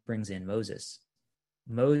then he brings in Moses.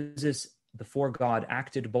 Moses, before God,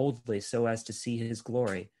 acted boldly so as to see his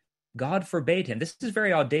glory. God forbade him. This is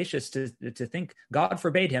very audacious to think God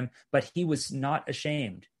forbade him, but he was not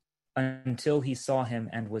ashamed until he saw him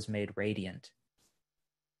and was made radiant.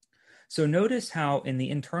 So notice how in the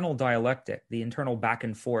internal dialectic, the internal back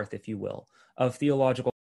and forth, if you will, of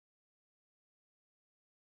theological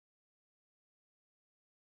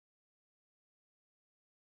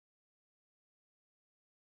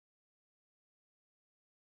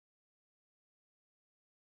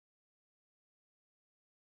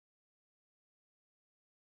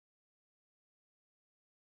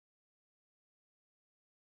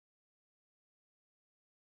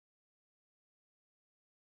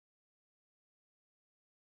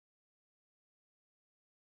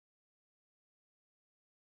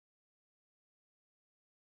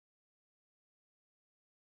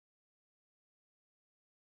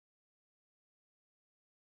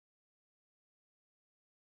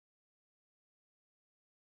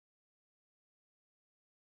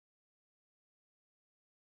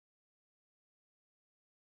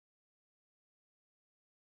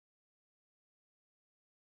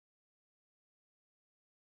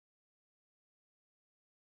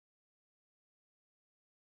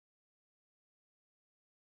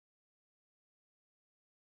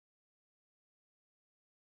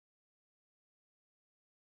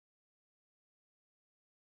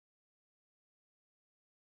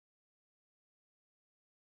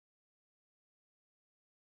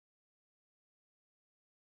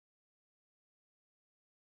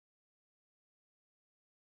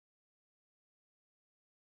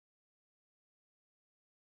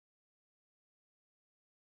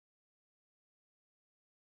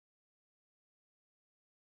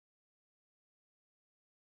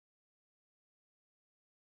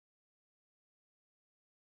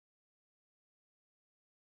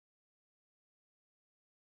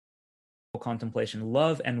contemplation,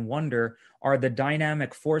 love and wonder are the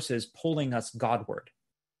dynamic forces pulling us Godward.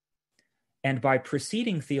 And by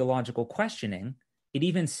preceding theological questioning, it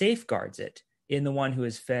even safeguards it in the one who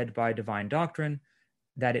is fed by divine doctrine,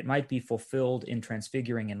 that it might be fulfilled in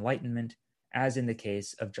transfiguring enlightenment, as in the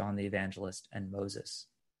case of John the Evangelist and Moses.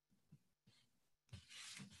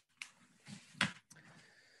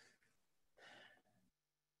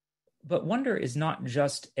 But wonder is not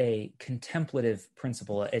just a contemplative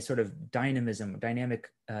principle, a sort of dynamic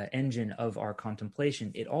engine of our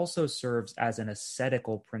contemplation. It also serves as an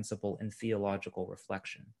ascetical principle in theological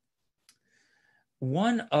reflection.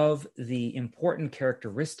 One of the important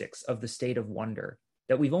characteristics of the state of wonder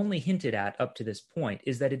that we've only hinted at up to this point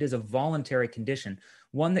is that it is a voluntary condition,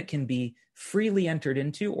 one that can be freely entered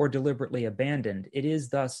into or deliberately abandoned. It is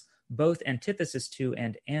thus both antithesis to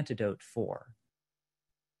and antidote for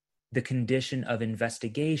the condition of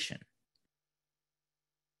investigation,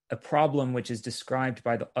 a problem which is described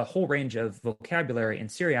by a whole range of vocabulary in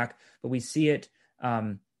Syriac, but we see it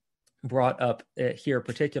brought up here,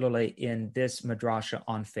 particularly in this Midrasha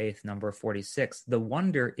on Faith, number 46. The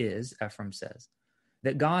wonder is, Ephraim says,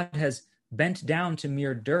 that God has bent down to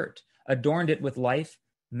mere dirt, adorned it with life,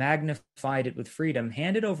 magnified it with freedom,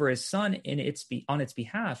 handed over his son on its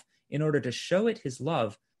behalf in order to show it his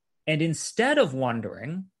love. And instead of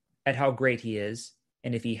wondering at how great he is,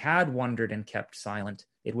 and if he had wondered and kept silent,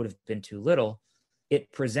 it would have been too little,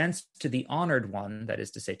 it presents to the honored one, that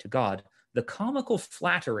is to say to God, the comical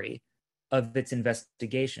flattery of its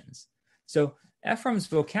investigations. So Ephraim's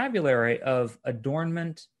vocabulary of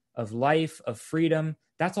adornment, of life, of freedom,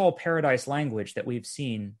 that's all paradise language that we've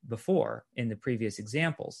seen before in the previous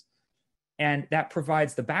examples. And that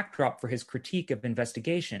provides the backdrop for his critique of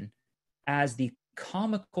investigation as the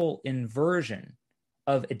comical inversion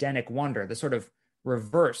of Edenic wonder, the sort of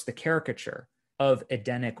reverse, the caricature of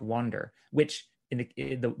Edenic wonder, which in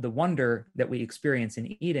the wonder that we experience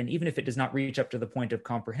in Eden, even if it does not reach up to the point of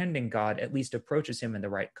comprehending God, at least approaches him in the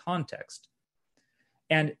right context.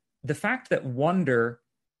 And the fact that wonder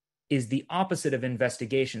is the opposite of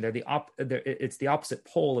investigation, it's the opposite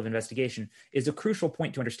pole of investigation, is a crucial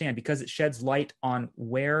point to understand because it sheds light on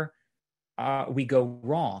where we go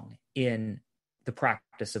wrong in the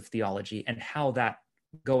practice of theology and how that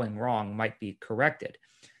going wrong might be corrected.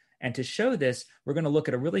 And to show this, we're going to look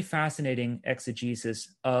at a really fascinating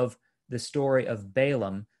exegesis of the story of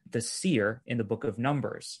Balaam, the seer, in the book of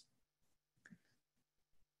Numbers.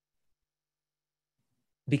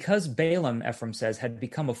 Because Balaam, Ephraim says, had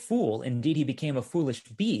become a fool, indeed he became a foolish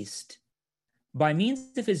beast, by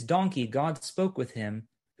means of his donkey, God spoke with him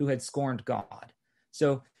who had scorned God.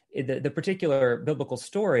 So the particular biblical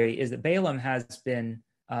story is that Balaam has been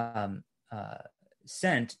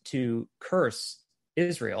sent to curse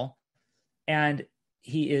Israel, and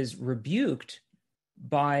he is rebuked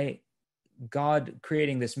by God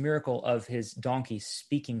creating this miracle of his donkey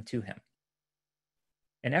speaking to him.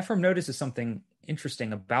 And Ephraim notices something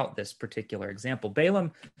interesting about this particular example.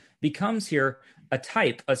 Balaam becomes here a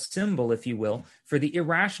type, a symbol, if you will, for the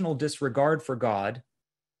irrational disregard for God,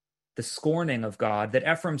 the scorning of God that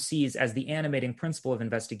Ephraim sees as the animating principle of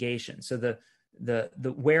investigation. So the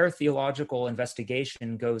where theological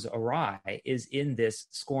investigation goes awry is in this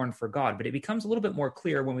scorn for God. But it becomes a little bit more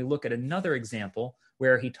clear when we look at another example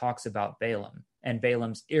where he talks about Balaam and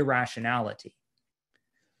Balaam's irrationality.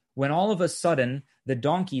 When all of a sudden the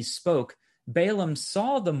donkey spoke, Balaam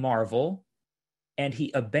saw the marvel and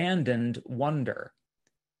he abandoned wonder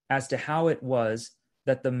as to how it was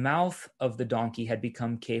that the mouth of the donkey had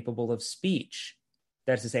become capable of speech.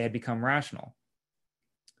 That is to say, had become rational.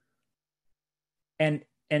 And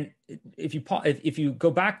if you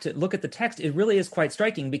go back to look at the text, it really is quite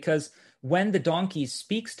striking, because when the donkey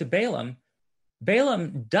speaks to Balaam,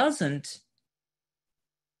 Balaam doesn't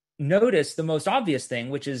notice the most obvious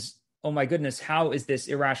thing, which is, oh my goodness, how is this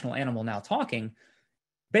irrational animal now talking?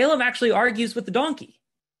 Balaam actually argues with the donkey.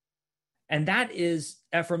 And that is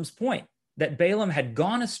Ephraim's point, that Balaam had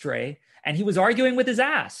gone astray and he was arguing with his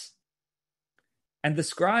ass. And the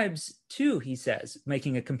scribes too, he says,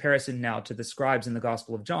 making a comparison now to the scribes in the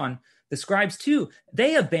Gospel of John, the scribes too,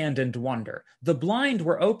 they abandoned wonder. The blind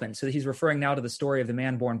were open. So he's referring now to the story of the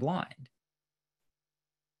man born blind.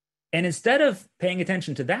 And instead of paying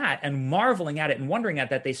attention to that and marveling at it and wondering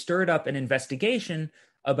at that, they stirred up an investigation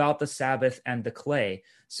about the Sabbath and the clay.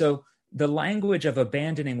 So the language of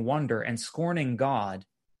abandoning wonder and scorning God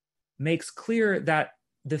makes clear that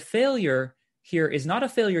the failure here is not a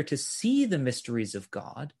failure to see the mysteries of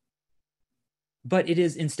God, but it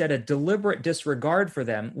is instead a deliberate disregard for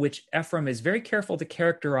them, which Ephraim is very careful to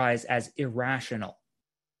characterize as irrational.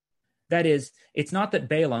 That is, it's not that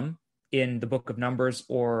Balaam in the book of Numbers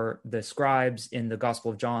or the scribes in the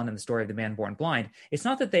Gospel of John and the story of the man born blind, it's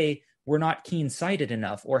not that they were not keen-sighted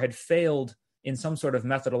enough or had failed in some sort of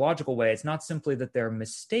methodological way. It's not simply that they're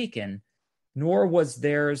mistaken, nor was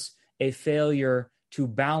theirs a failure to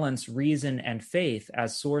balance reason and faith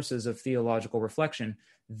as sources of theological reflection.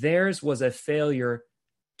 Theirs was a failure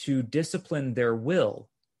to discipline their will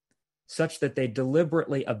such that they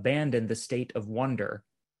deliberately abandoned the state of wonder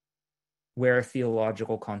where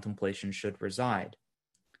theological contemplation should reside.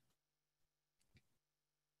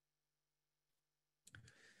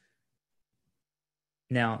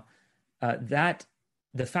 Now,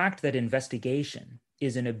 the fact that investigation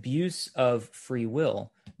is an abuse of free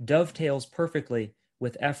will dovetails perfectly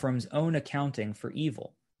with Ephraim's own accounting for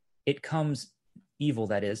evil. Evil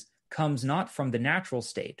comes not from the natural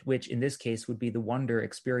state, which in this case would be the wonder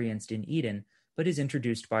experienced in Eden, but is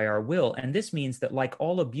introduced by our will. And this means that, like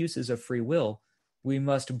all abuses of free will, we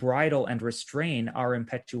must bridle and restrain our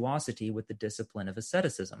impetuosity with the discipline of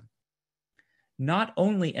asceticism. Not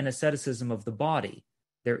only an asceticism of the body,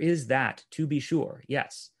 there is that, to be sure,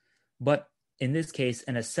 yes, but in this case,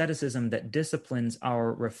 an asceticism that disciplines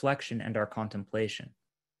our reflection and our contemplation.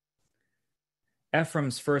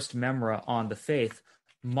 Ephraim's first memra on the faith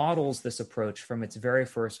models this approach from its very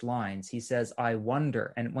first lines. He says, I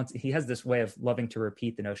wonder, and once he has this way of loving to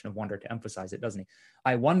repeat the notion of wonder to emphasize it, doesn't he?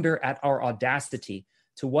 I wonder at our audacity,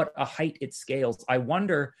 to what a height it scales. I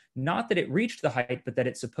wonder not that it reached the height, but that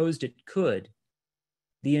it supposed it could.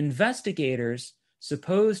 The investigators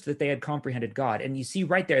supposed that they had comprehended God. And you see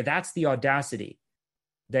right there, that's the audacity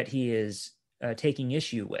that he is taking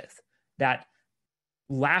issue with, that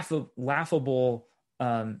laughable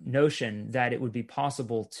notion that it would be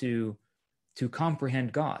possible to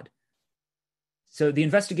comprehend God. So the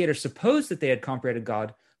investigators supposed that they had comprehended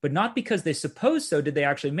God, but not because they supposed so did they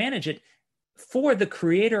actually manage it. For the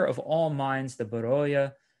creator of all minds, the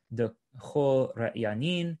Baroya, the Chol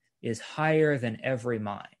Ra'yanin, is higher than every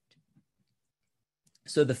mind.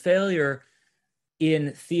 So the failure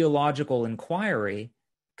in theological inquiry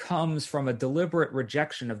comes from a deliberate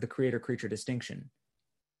rejection of the creator-creature distinction,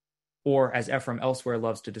 or as Ephraim elsewhere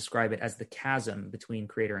loves to describe it, as the chasm between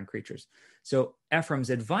creator and creatures. So Ephraim's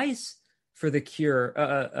advice for the cure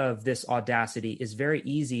of this audacity is very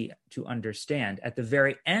easy to understand. At the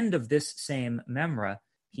very end of this same memra,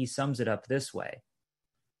 he sums it up this way: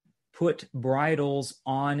 put bridles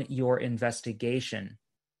on your investigation,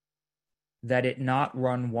 that it not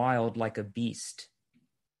run wild like a beast.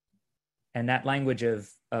 And that language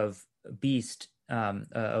of beast,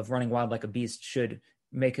 of running wild like a beast, should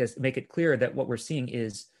make it clear that what we're seeing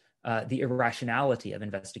is the irrationality of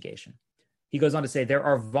investigation. He goes on to say, there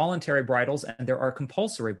are voluntary bridles and there are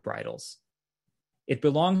compulsory bridles. It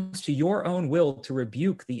belongs to your own will to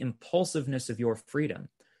rebuke the impulsiveness of your freedom.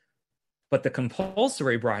 but the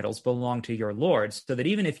compulsory bridles belong to your Lord, so that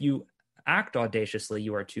even if you act audaciously,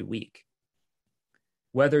 you are too weak.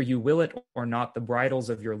 Whether you will it or not, the bridles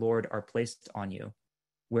of your Lord are placed on you.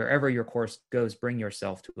 Wherever your course goes, bring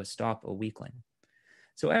yourself to a stop, O weakling.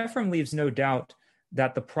 So Ephraim leaves no doubt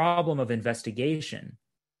that the problem of investigation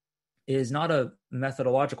is not a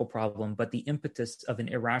methodological problem, but the impetus of an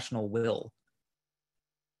irrational will,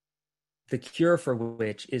 the cure for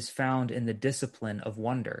which is found in the discipline of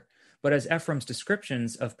wonder. But as Ephraim's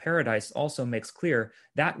descriptions of paradise also makes clear,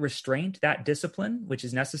 that restraint, that discipline, which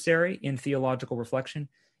is necessary in theological reflection,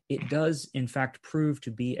 it does in fact prove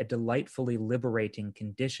to be a delightfully liberating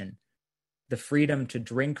condition. The freedom to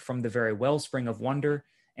drink from the very wellspring of wonder,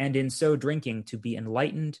 and in so drinking to be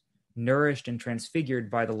enlightened, nourished, and transfigured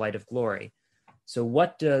by the light of glory. So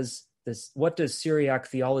what does Syriac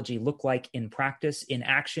theology look like in practice, in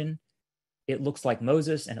action? It looks like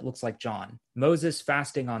Moses and it looks like John. Moses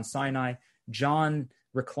fasting on Sinai, John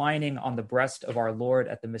reclining on the breast of our Lord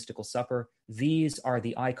at the mystical supper. These are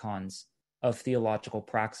the icons of theological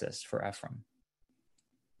praxis for Ephraim.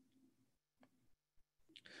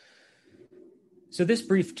 So this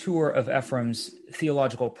brief tour of Ephraim's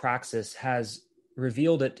theological praxis has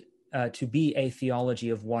revealed it to be a theology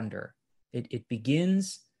of wonder. It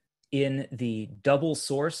begins in the double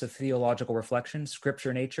source of theological reflection,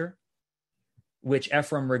 scripture nature, which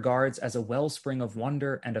Ephraim regards as a wellspring of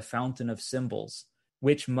wonder and a fountain of symbols,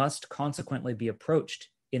 which must consequently be approached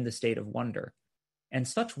in the state of wonder. And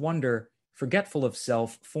such wonder, forgetful of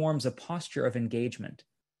self, forms a posture of engagement,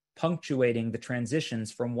 punctuating the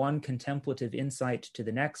transitions from one contemplative insight to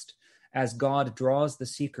the next, as God draws the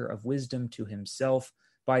seeker of wisdom to himself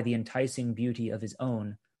by the enticing beauty of his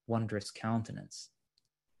own wondrous countenance.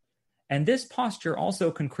 And this posture also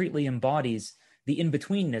concretely embodies the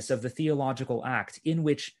in-betweenness of the theological act, in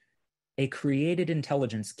which a created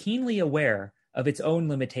intelligence, keenly aware of its own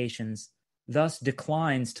limitations, thus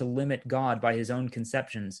declines to limit God by his own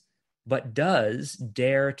conceptions, but does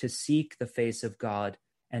dare to seek the face of God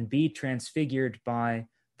and be transfigured by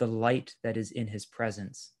the light that is in his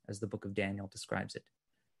presence, as the book of Daniel describes it.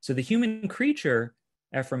 So the human creature,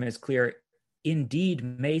 Ephraim is clear,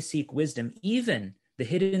 indeed may seek wisdom, even the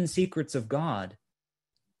hidden secrets of God,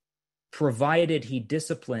 provided he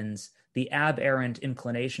disciplines the aberrant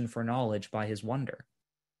inclination for knowledge by his wonder.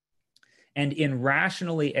 And in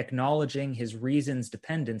rationally acknowledging his reason's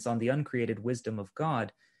dependence on the uncreated wisdom of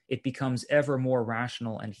God, it becomes ever more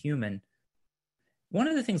rational and human. One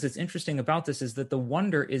of the things that's interesting about this is that the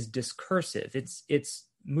wonder is discursive. It's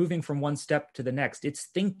moving from one step to the next. It's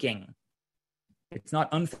thinking. It's not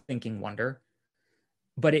unthinking wonder,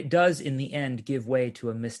 but it does in the end give way to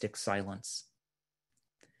a mystic silence.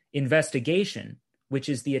 Investigation, which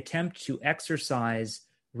is the attempt to exercise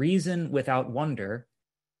reason without wonder,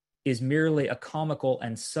 is merely a comical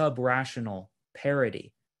and sub-rational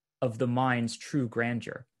parody of the mind's true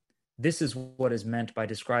grandeur. This is what is meant by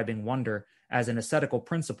describing wonder as an ascetical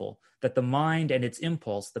principle, that the mind and its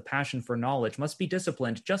impulse, the passion for knowledge, must be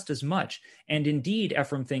disciplined just as much, and indeed,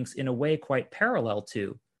 Ephraim thinks, in a way quite parallel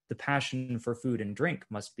to the passion for food and drink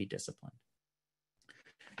must be disciplined.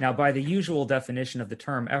 Now, by the usual definition of the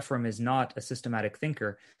term, Ephraim is not a systematic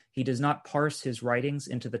thinker. He does not parse his writings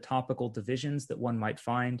into the topical divisions that one might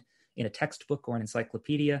find in a textbook or an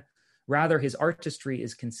encyclopedia. Rather, his artistry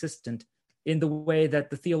is consistent in the way that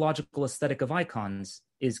the theological aesthetic of icons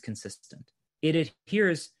is consistent. It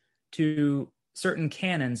adheres to certain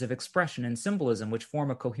canons of expression and symbolism which form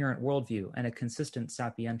a coherent worldview and a consistent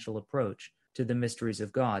sapiential approach to the mysteries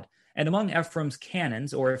of God. And among Ephraim's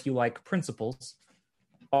canons, or if you like, principles,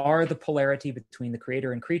 are the polarity between the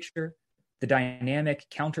creator and creature, the dynamic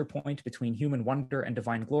counterpoint between human wonder and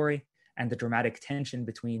divine glory, and the dramatic tension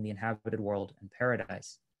between the inhabited world and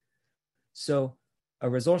paradise. So, a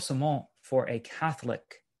ressourcement for a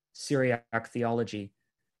Catholic Syriac theology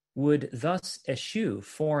would thus eschew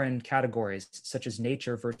foreign categories such as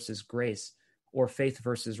nature versus grace or faith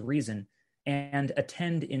versus reason, and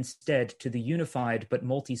attend instead to the unified but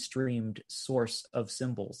multi-streamed source of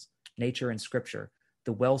symbols, nature and scripture,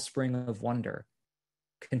 the wellspring of wonder,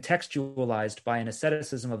 contextualized by an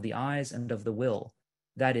asceticism of the eyes and of the will,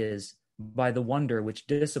 that is, by the wonder which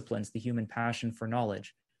disciplines the human passion for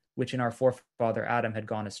knowledge, which in our forefather Adam had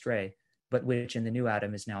gone astray, but which in the new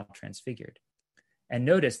Adam is now transfigured. And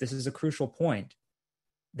notice, this is a crucial point,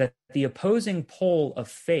 that the opposing pole of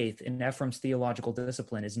faith in Ephraim's theological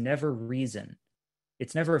discipline is never reason.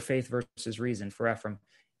 It's never faith versus reason for Ephraim.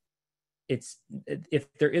 If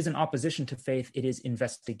there is an opposition to faith, it is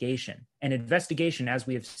investigation. And investigation, as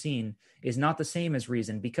we have seen, is not the same as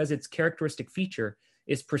reason, because its characteristic feature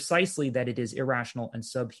is precisely that it is irrational and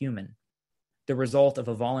subhuman. the result of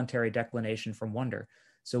a voluntary declination from wonder.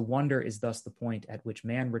 So wonder is thus the point at which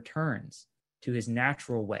man returns to his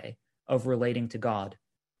natural way of relating to God,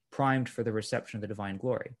 primed for the reception of the divine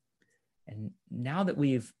glory. And now that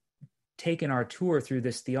we've taken our tour through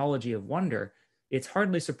this theology of wonder, it's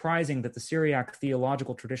hardly surprising that the Syriac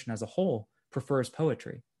theological tradition as a whole prefers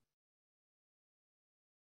poetry.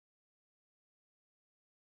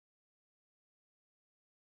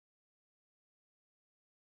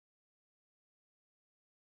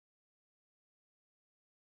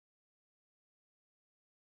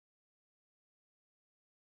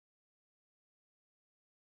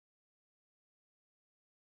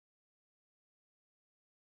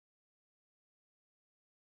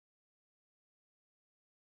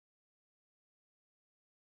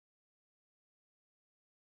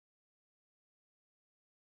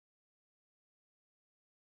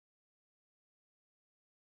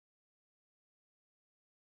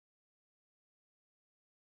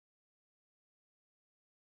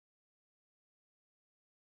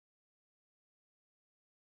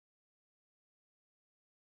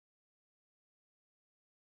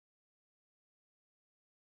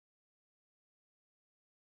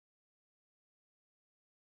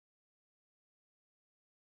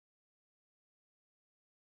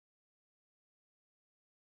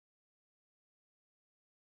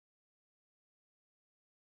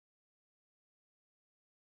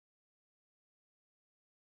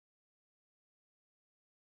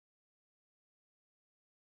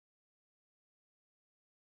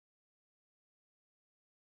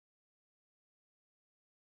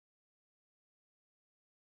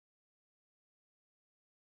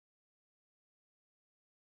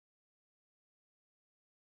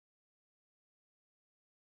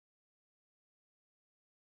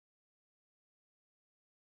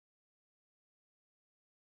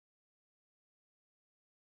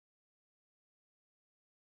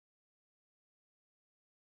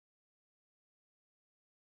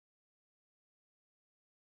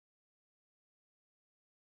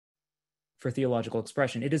 For theological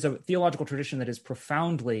expression. It is a theological tradition that is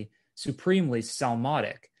profoundly, supremely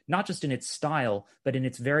psalmodic, not just in its style, but in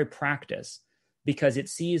its very practice, because it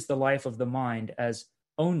sees the life of the mind as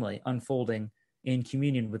only unfolding in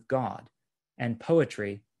communion with God, and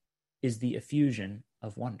poetry is the effusion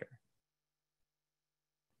of wonder.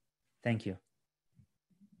 Thank you.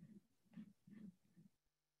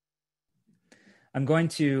 I'm going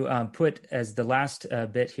to put as the last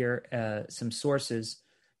bit here some sources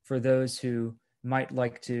for those who might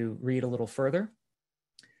like to read a little further.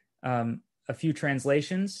 A few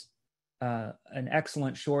translations, an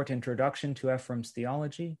excellent short introduction to Ephraim's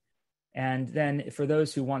theology, and then for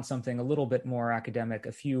those who want something a little bit more academic,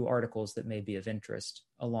 a few articles that may be of interest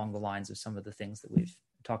along the lines of some of the things that we've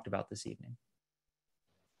talked about this evening.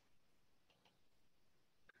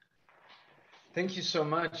 Thank you so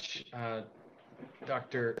much,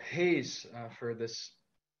 Dr. Hayes, for this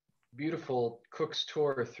beautiful Cook's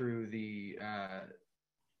tour through the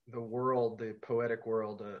world, the poetic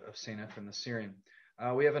world of St. Ephraim the Syrian.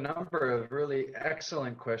 We have a number of really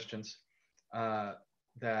excellent questions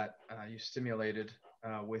that you stimulated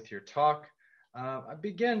with your talk. I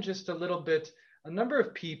began just a little bit. A number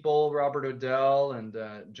of people, Robert Odell and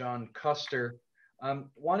John Custer,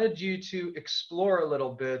 wanted you to explore a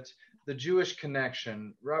little bit the Jewish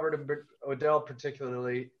connection. Robert Odell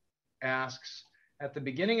particularly asks, at the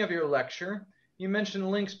beginning of your lecture, you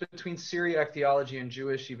mentioned links between Syriac theology and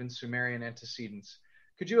Jewish, even Sumerian antecedents.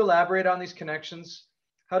 Could you elaborate on these connections?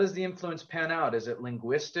 How does the influence pan out? Is it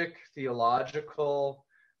linguistic, theological?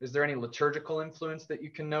 Is there any liturgical influence that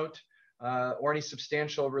you can note? Or any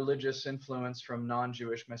substantial religious influence from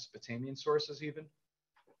non-Jewish Mesopotamian sources even?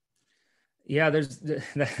 Yeah,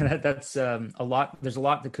 that's a lot. There's a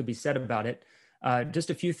lot that could be said about it. Just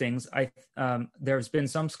a few things. There's been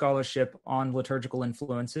some scholarship on liturgical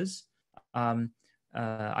influences.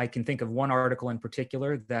 I can think of one article in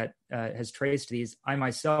particular that has traced these. I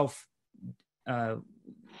myself,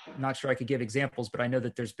 not sure I could give examples, but I know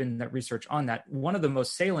that there's been that research on that. One of the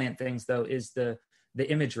most salient things, though, is the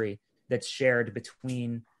imagery that's shared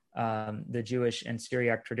between the Jewish and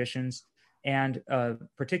Syriac traditions. And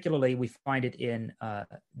particularly, we find it in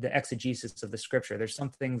the exegesis of the scripture. There's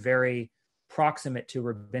something very proximate to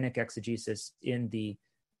rabbinic exegesis in the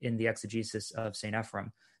exegesis of St.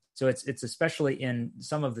 Ephraim. So it's especially in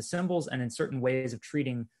some of the symbols and in certain ways of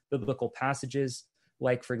treating biblical passages,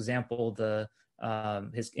 like, for example,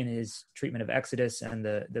 his treatment of Exodus and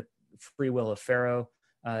the free will of Pharaoh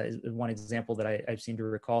is one example that I seem to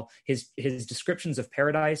recall. His descriptions of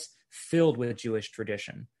paradise filled with Jewish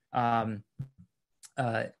tradition.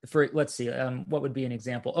 let's see, what would be an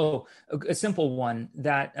example? A simple one,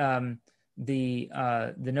 that the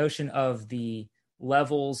notion of the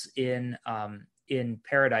levels in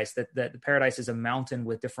paradise, that the paradise is a mountain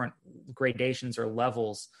with different gradations or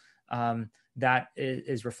levels, that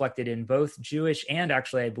is reflected in both Jewish and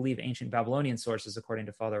actually, I believe, ancient Babylonian sources, according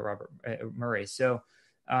to Father Robert Murray. So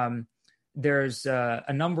there's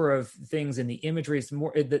a number of things in the imagery. It's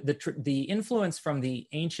more the influence from the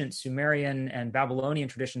ancient Sumerian and Babylonian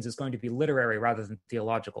traditions is going to be literary rather than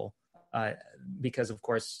theological, because of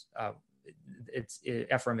course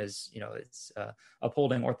Ephraim is, it's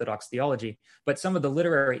upholding Orthodox theology. But some of the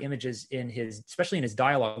literary images especially in his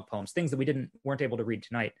dialogue poems, things that we weren't able to read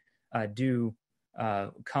tonight, do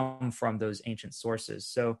come from those ancient sources.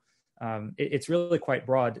 So it's really quite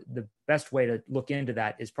broad. The best way to look into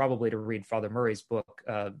that is probably to read Father Murray's book,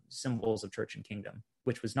 Symbols of Church and Kingdom,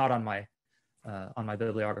 which was not on my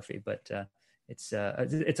bibliography, but it's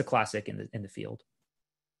a classic in the field.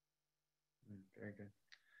 Very good.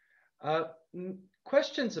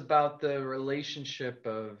 Questions about the relationship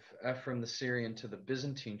of Ephraim the Syrian to the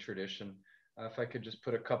Byzantine tradition. If I could just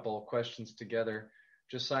put a couple of questions together.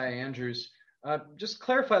 Josiah Andrews, just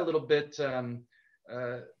clarify a little bit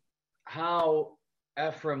how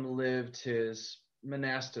Ephraim lived his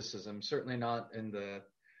monasticism, certainly not in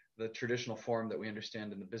the traditional form that we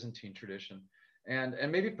understand in the Byzantine tradition. And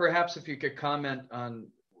maybe perhaps if you could comment on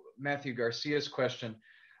Matthew Garcia's question,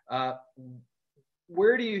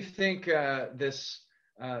 where do you think this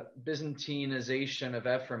Byzantinization of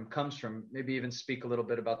Ephraim comes from? Maybe even speak a little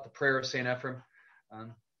bit about the prayer of St. Ephraim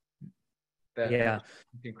that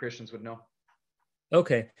Christians would know.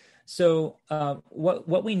 Okay, so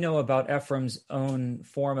what we know about Ephraim's own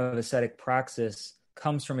form of ascetic praxis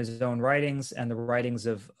comes from his own writings and the writings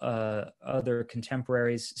of other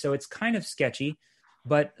contemporaries. So it's kind of sketchy,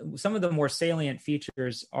 but some of the more salient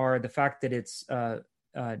features are the fact that it's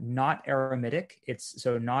not eremitic. It's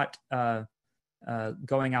so not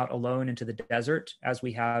going out alone into the desert as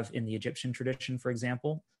we have in the Egyptian tradition, for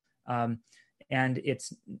example. And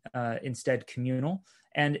it's instead communal,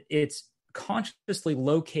 and it's consciously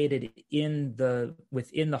located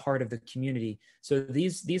within the heart of the community. So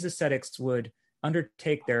these ascetics would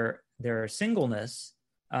undertake their singleness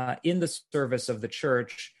in the service of the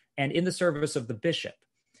church and in the service of the bishop.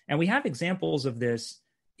 And we have examples of this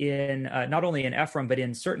in not only in Ephraim, but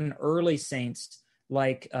in certain early saints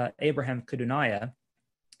like Abraham Kudunaya,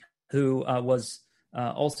 who was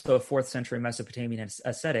also a 4th century Mesopotamian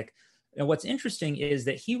ascetic. And what's interesting is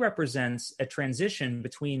that he represents a transition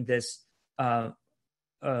between this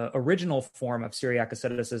original form of Syriac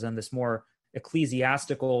asceticism, this more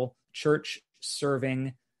ecclesiastical,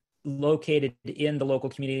 church-serving, located in the local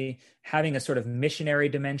community, having a sort of missionary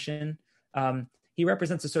dimension. He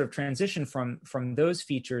represents a sort of transition from those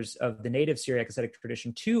features of the native Syriac ascetic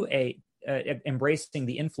tradition to embracing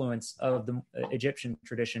the influence of the Egyptian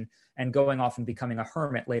tradition and going off and becoming a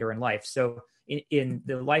hermit later in life. So in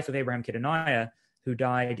the life of Abraham Kidoniah, who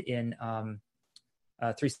died in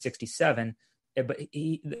 367, but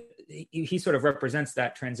he sort of represents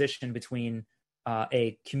that transition between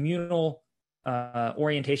a communal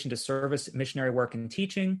orientation to service, missionary work, and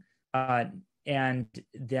teaching, and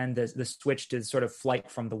then the switch to sort of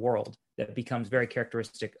flight from the world that becomes very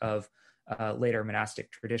characteristic of later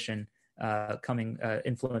monastic tradition, coming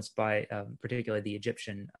influenced by particularly the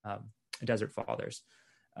Egyptian desert fathers.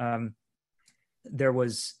 There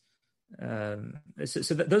was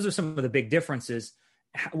those are some of the big differences.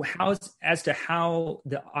 As to how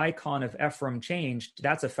the icon of Ephraim changed,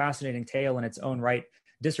 that's a fascinating tale in its own right.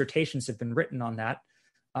 Dissertations have been written on that.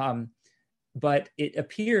 But it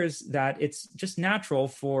appears that it's just natural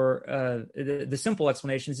for the simple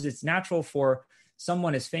explanation is it's natural for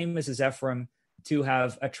someone as famous as Ephraim to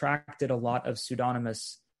have attracted a lot of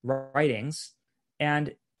pseudonymous writings.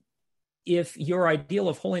 And if your ideal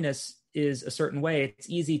of holiness is a certain way, it's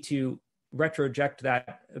easy to retroject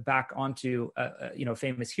that back onto a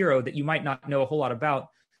famous hero that you might not know a whole lot about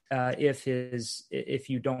if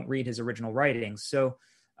you don't read his original writings. So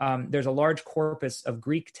there's a large corpus of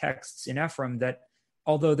Greek texts in Ephraim that,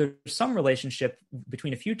 although there's some relationship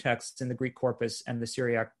between a few texts in the Greek corpus and the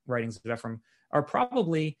Syriac writings of Ephraim, are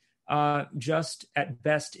probably just at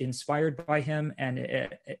best inspired by him, and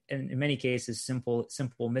in many cases simple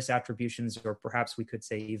misattributions, or perhaps we could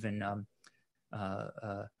say even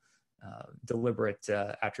deliberate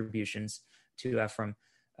attributions to Ephraim.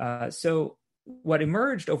 So what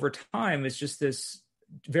emerged over time is just this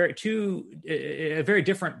a very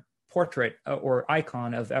different portrait or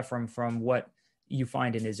icon of Ephraim from what you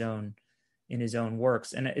find in his own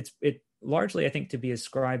works, and largely, I think, to be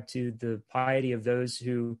ascribed to the piety of those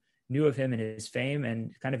who knew of him and his fame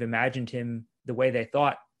and kind of imagined him the way they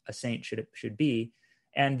thought a saint should be.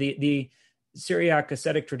 And the Syriac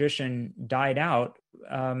ascetic tradition died out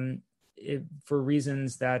for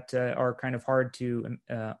reasons that are kind of hard to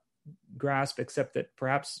grasp, except that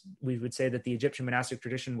perhaps we would say that the Egyptian monastic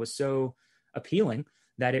tradition was so appealing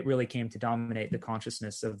that it really came to dominate the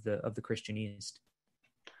consciousness of the Christian East.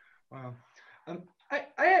 Wow.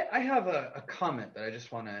 I have a comment that I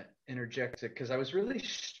just want to interject because I was really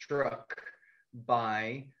struck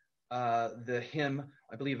by the hymn,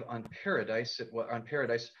 I believe on Paradise,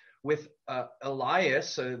 with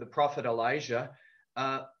Elias, the prophet Elijah,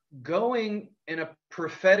 going in a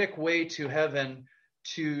prophetic way to heaven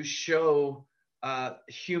to show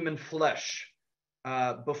human flesh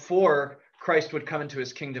before Christ would come into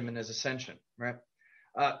his kingdom in his ascension, right?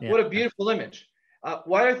 What a beautiful image.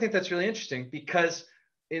 Why do I think that's really interesting? Because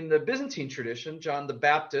in the Byzantine tradition, John the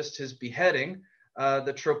Baptist, his beheading,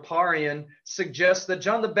 the Troparion suggests that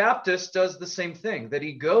John the Baptist does the same thing, that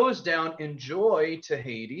he goes down in joy to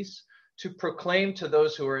Hades to proclaim to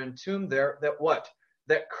those who are entombed there that what?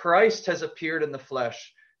 That Christ has appeared in the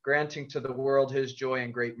flesh, granting to the world his joy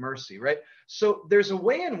and great mercy, right? So there's a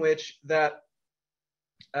way in which that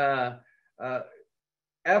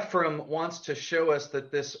Ephraim wants to show us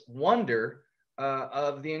that this wonder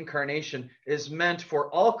of the incarnation is meant for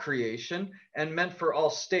all creation and meant for all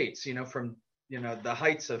states, from the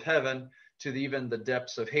heights of heaven to even the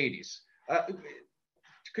depths of Hades.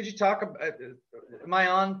 Could you talk about, am I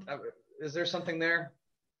on? Is there something there?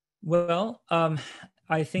 Well,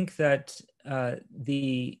 I think that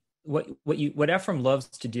what Ephraim loves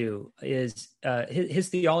to do is his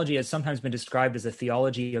theology has sometimes been described as a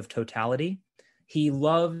theology of totality. He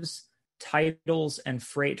loves titles and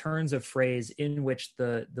turns of phrase in which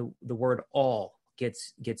the word all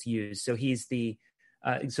gets used. So he's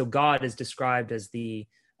so God is described as the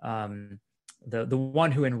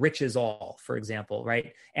one who enriches all, for example,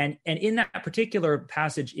 right? And in that particular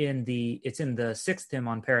passage it's in the sixth hymn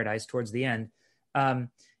on Paradise towards the end,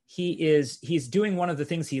 he's doing one of the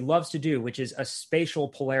things he loves to do, which is a spatial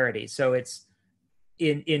polarity. So it's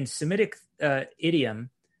in Semitic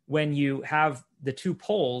idiom, when you have the two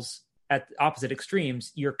poles at opposite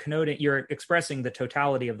extremes, you're expressing the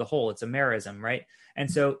totality of the whole. It's a merism, right?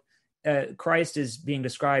 And so Christ is being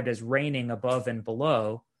described as reigning above and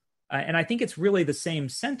below. And I think it's really the same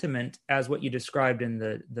sentiment as what you described in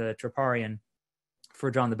the Troparion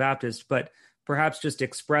for John the Baptist, but perhaps just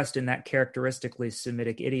expressed in that characteristically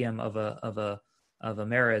Semitic idiom of a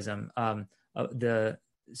merism.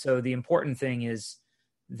 So the important thing is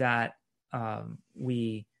that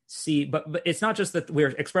we see, but it's not just that we're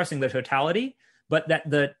expressing the totality, but that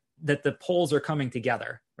the poles are coming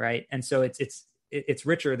together, right? And so it's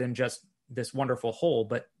richer than just this wonderful whole,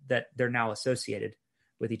 but that they're now associated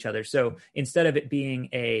with each other. So instead of it being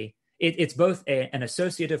it's both an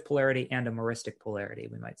associative polarity and a meristic polarity,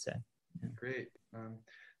 we might say. Yeah. Great.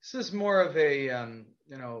 This is more of a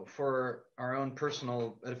for our own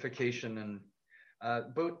personal edification, and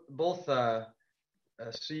both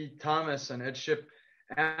C. Thomas and Ed Ship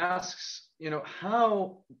asks,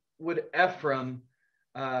 how would Ephraim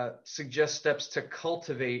suggest steps to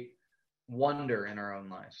cultivate wonder in our own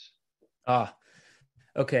lives?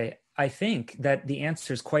 Okay. I think that the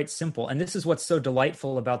answer is quite simple. And this is what's so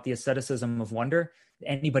delightful about the asceticism of wonder.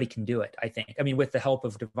 Anybody can do it, I think. I mean, with the help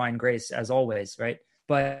of divine grace, as always, right?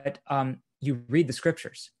 But you read the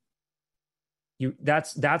scriptures.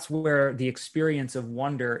 That's where the experience of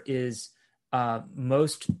wonder is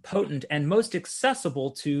most potent and most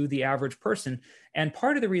accessible to the average person. And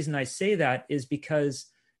part of the reason I say that is because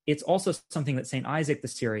it's also something that St. Isaac the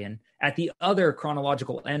Syrian, at the other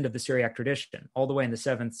chronological end of the Syriac tradition, all the way in the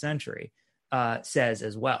 7th century, says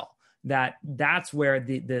as well. That's where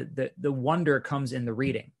the wonder comes in the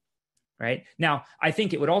reading, right? Now, I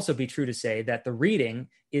think it would also be true to say that the reading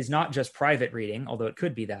is not just private reading, although it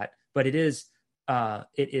could be that, but it is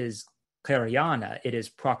kleriana, it is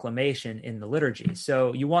proclamation in the liturgy.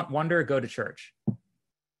 So you want wonder, go to church.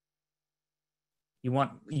 You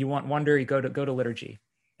want wonder, you go to liturgy,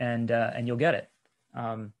 and you'll get it.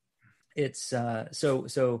 It's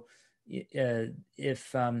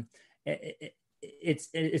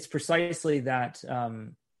precisely that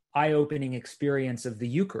eye-opening experience of the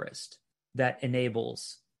Eucharist that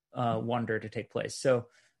enables wonder to take place. So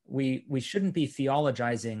we shouldn't be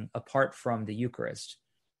theologizing apart from the Eucharist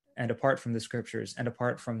and apart from the scriptures and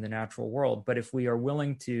apart from the natural world. But if we are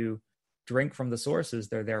willing to drink from the sources,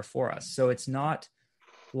 they're there for us. So it's not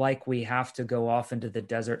like we have to go off into the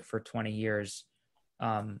desert for 20 years.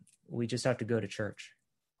 We just have to go to church.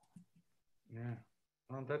 Yeah.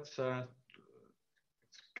 Well, that's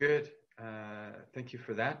good. Thank you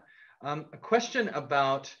for that. A question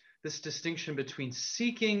about this distinction between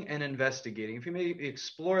seeking and investigating. If you maybe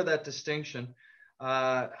explore that distinction,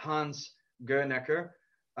 Hans Gernecker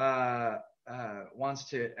wants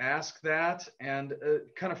to ask that, and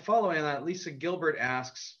kind of following that, Lisa Gilbert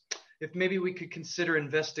asks if maybe we could consider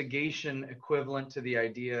investigation equivalent to the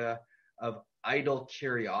idea of idle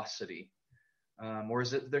curiosity, or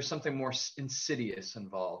is it there's something more insidious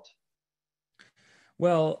involved?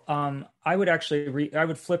 Well, I would actually I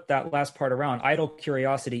would flip that last part around. Idle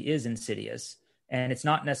curiosity is insidious, and it's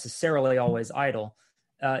not necessarily always idle.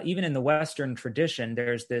 Even in the Western tradition,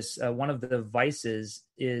 there's this one of the vices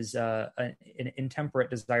is an intemperate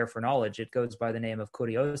desire for knowledge. It goes by the name of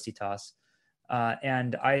curiositas,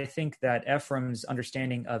 and I think that Ephraim's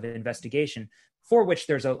understanding of investigation, for which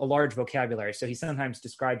there's a large vocabulary, so he sometimes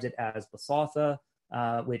describes it as basatha,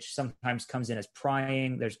 which sometimes comes in as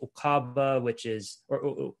prying. There's ukaba, which is,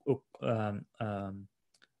 or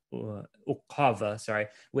ukava, sorry,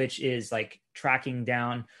 which is like tracking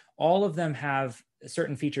down. All of them have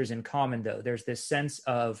certain features in common, though. There's this sense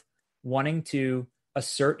of wanting to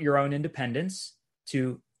assert your own independence,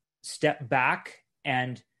 to step back,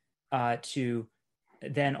 and to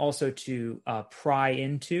then also to pry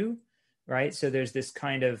into, right? So there's this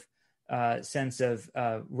kind of sense of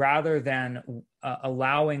rather than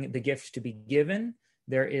allowing the gift to be given,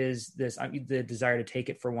 there is this the desire to take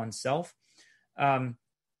it for oneself.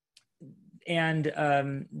 And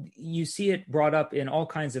you see it brought up in all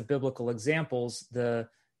kinds of biblical examples. The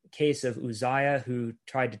case of Uzziah, who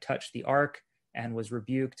tried to touch the ark and was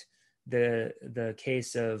rebuked. The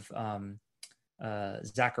case of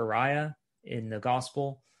Zechariah in the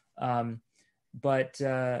gospel. But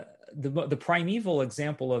the primeval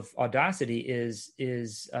example of audacity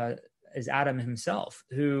is Adam himself,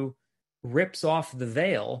 who rips off the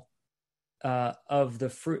veil of the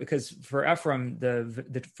fruit, because for Ephraim,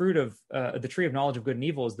 the fruit of the tree of knowledge of good and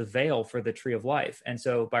evil is the veil for the tree of life, and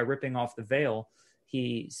so by ripping off the veil,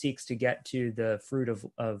 he seeks to get to the fruit of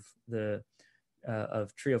the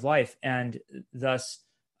tree of life, and thus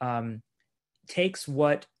takes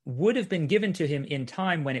what would have been given to him in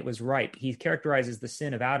time when it was ripe. He characterizes the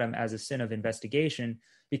sin of Adam as a sin of investigation,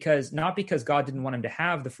 not because God didn't want him to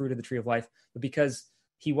have the fruit of the tree of life, but because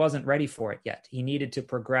he wasn't ready for it yet. He needed to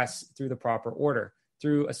progress through the proper order,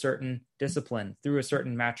 through a certain discipline, through a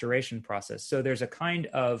certain maturation process. So there's a kind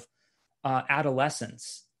of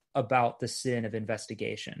adolescence about the sin of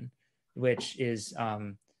investigation, which is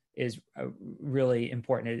really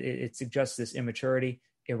important. It suggests this immaturity,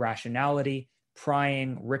 irrationality,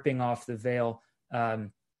 prying, ripping off the veil.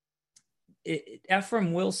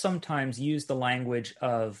 Ephraim will sometimes use the language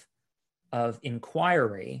of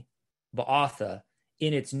inquiry, ba'atha,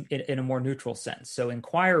 in a more neutral sense. So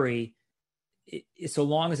inquiry, so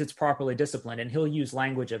long as it's properly disciplined, and he'll use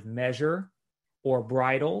language of measure or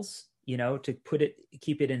bridles, to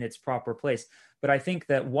keep it in its proper place. But I think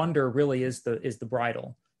that wonder really is the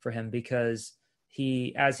bridle for him, because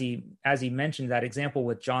as he mentioned that example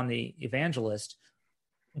with John the Evangelist,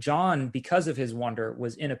 John, because of his wonder,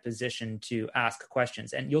 was in a position to ask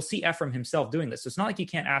questions. And you'll see Ephraim himself doing this. So it's not like you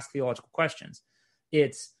can't ask theological questions.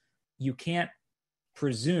 It's you can't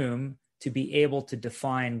presume to be able to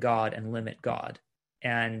define God and limit God,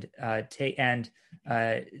 and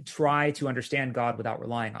try to understand God without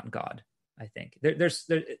relying on God. I think there's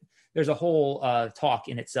a whole talk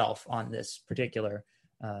in itself on this particular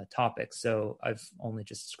topic. So I've only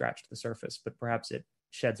just scratched the surface, but perhaps it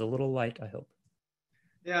sheds a little light, I hope.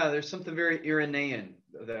 Yeah, there's something very Irenaean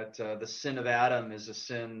that the sin of Adam is a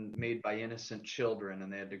sin made by innocent children,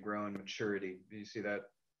 and they had to grow in maturity. Do you see that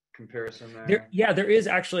comparison there? There is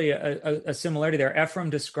actually a similarity there.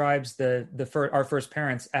 Ephraim describes our first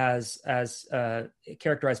parents as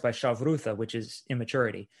characterized by shavrutha, which is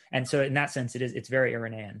immaturity, and so in that sense, it's very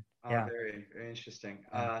Irenaean. Yeah, very, very interesting.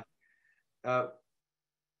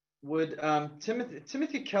 Would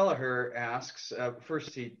Timothy Kelleher asks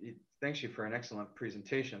first? He thanks you for an excellent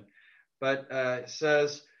presentation, but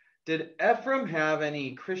says, did Ephraim have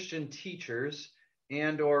any Christian teachers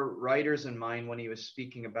and or writers in mind when he was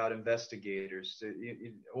speaking about investigators?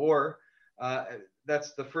 Or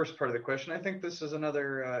that's the first part of the question. I think this is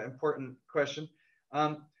another important question.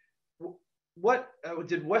 What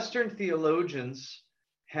did Western theologians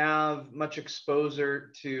have much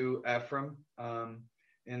exposure to Ephraim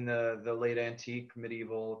in the late antique,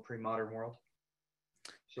 medieval, pre-modern world?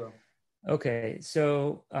 Okay,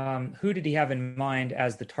 so who did he have in mind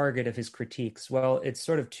as the target of his critiques? Well, it's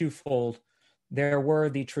sort of twofold. There were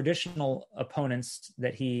the traditional opponents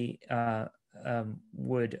that he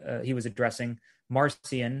he was addressing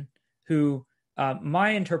Marcion, who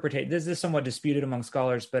my interpretation, this is somewhat disputed among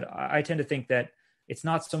scholars, but I tend to think that it's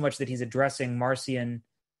not so much that he's addressing Marcion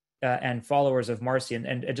and followers of Marcion.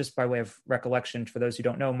 And just by way of recollection, for those who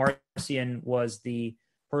don't know, Marcion was the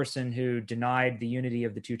person who denied the unity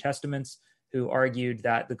of the two testaments, who argued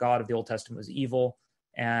that the God of the Old Testament was evil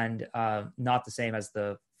and not the same as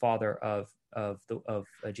the Father of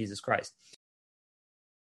Jesus Christ.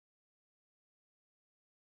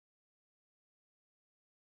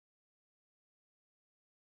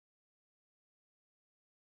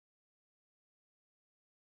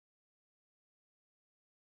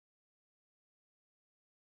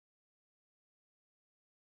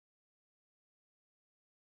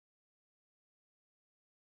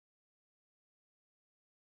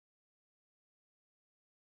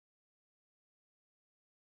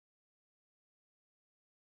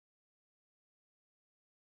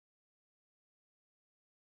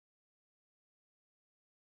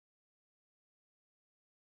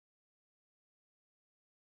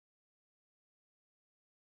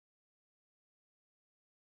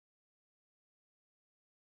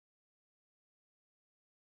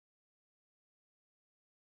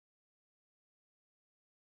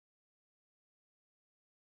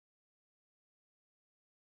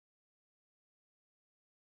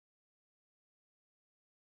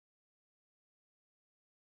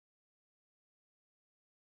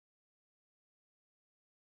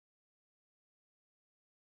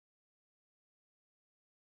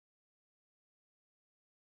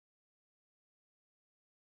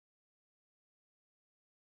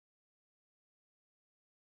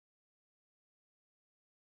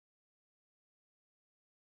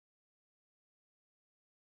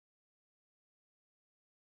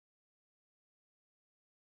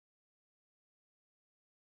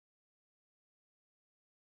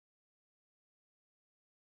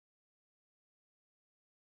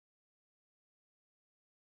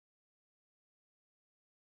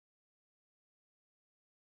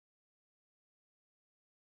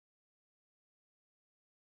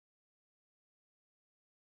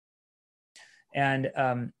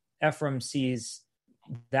 And Ephraim sees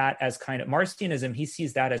that as kind of Marcionism. He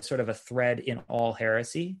sees that as sort of a thread in all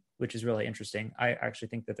heresy, which is really interesting. I actually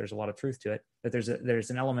think that there's a lot of truth to it, that there's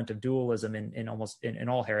an element of dualism in almost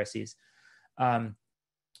all heresies.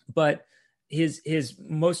 But his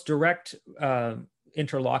most direct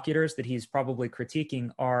interlocutors that he's probably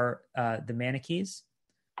critiquing are the Manichees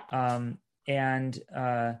and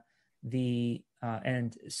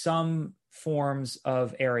some forms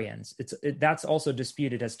of Arians. That's also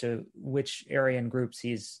disputed as to which Arian groups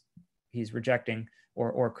he's rejecting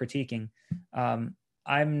or critiquing.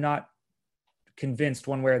 I'm not convinced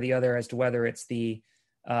one way or the other as to whether it's the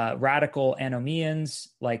radical Anomians,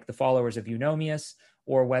 like the followers of Eunomius,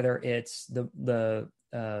 or whether it's the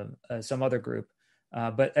some other group.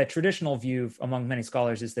 But a traditional view among many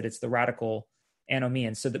scholars is that it's the radical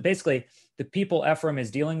Anomians. So that basically the people Ephraim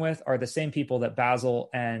is dealing with are the same people that Basil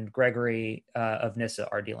and Gregory of Nyssa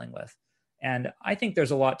are dealing with. And I think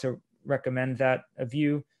there's a lot to recommend that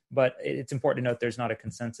view, but it's important to note there's not a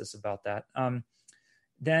consensus about that.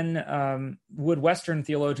 Then would Western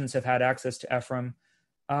theologians have had access to Ephraim?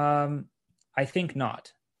 I think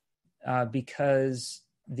not, because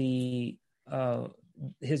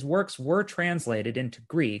his works were translated into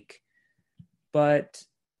Greek, but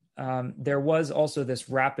there was also this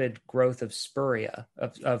rapid growth of spuria,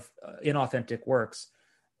 of inauthentic works.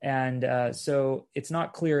 And so it's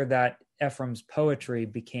not clear that Ephraim's poetry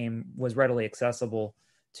was readily accessible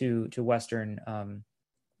to Western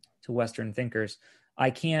thinkers.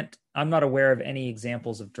 I'm not aware of any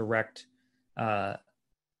examples of direct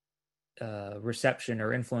reception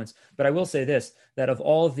or influence, but I will say this, that of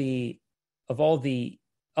all the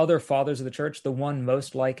other fathers of the church, the one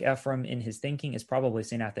most like Ephraim in his thinking is probably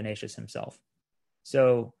St. Athanasius himself.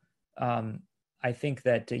 So I think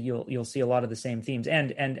that you'll see a lot of the same themes,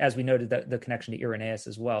 and as we noted, the connection to Irenaeus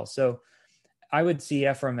as well. So I would see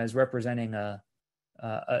Ephraim as representing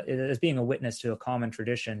as being a witness to a common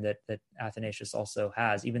tradition that Athanasius also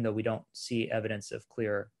has, even though we don't see evidence of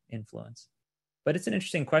clear influence. But it's an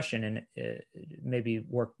interesting question, and maybe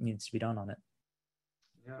work needs to be done on it.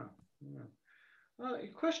 Yeah. A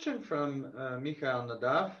question from Mikhail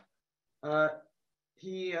Nadav.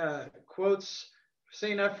 He quotes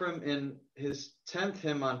St. Ephraim in his 10th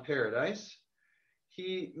hymn on Paradise.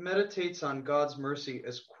 He meditates on God's mercy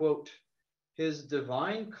as, quote, "His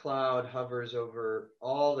divine cloud hovers over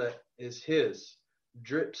all that is his,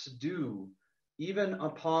 drips dew, even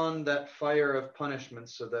upon that fire of punishment,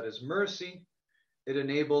 so that his mercy, it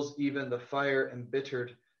enables even the fire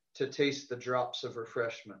embittered to taste the drops of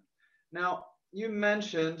refreshment. Now, you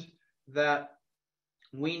mentioned that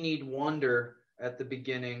we need wonder at the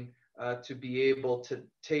beginning to be able to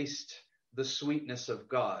taste the sweetness of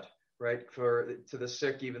God, right? For to the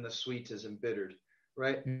sick, even the sweet is embittered,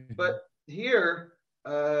 right? Mm-hmm. But here,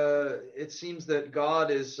 it seems that God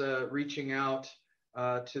is reaching out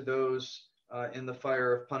to those in the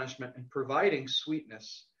fire of punishment and providing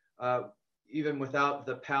sweetness, even without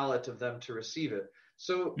the palate of them to receive it.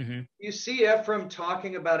 So you see Ephraim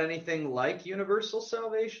talking about anything like universal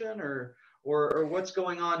salvation, or what's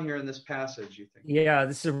going on here in this passage, you think? Yeah,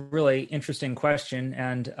 this is a really interesting question,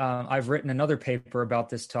 and I've written another paper about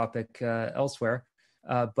this topic elsewhere,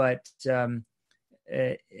 and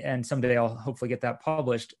someday I'll hopefully get that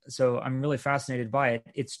published. So I'm really fascinated by it.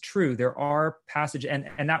 It's true, there are passages,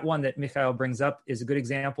 and that one that Mikhail brings up is a good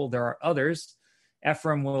example. There are others.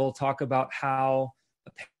 Ephraim will talk about how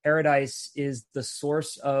paradise is the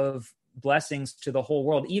source of blessings to the whole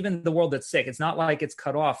world, even the world that's sick. It's not like it's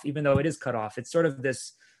cut off, even though it is cut off. It's sort of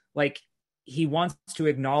this, like, he wants to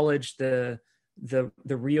acknowledge the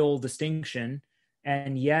real distinction,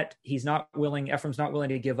 and yet Ephraim's not willing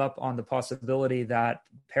to give up on the possibility that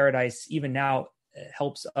paradise even now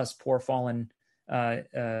helps us poor fallen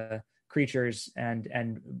creatures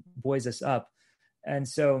and buoys us up. And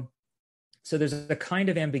so there's a kind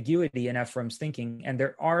of ambiguity in Ephraim's thinking, and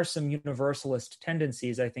there are some universalist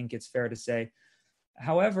tendencies, I think it's fair to say.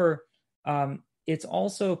 However, it's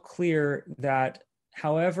also clear that,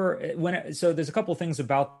 so there's a couple things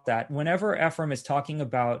about that. Whenever Ephraim is talking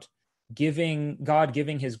about God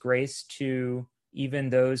giving his grace to even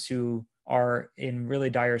those who are in really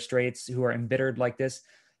dire straits, who are embittered like this,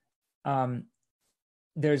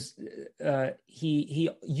 he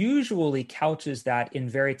usually couches that in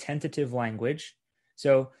very tentative language.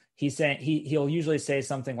 So he'll usually say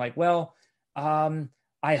something like, well,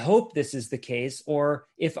 I hope this is the case, or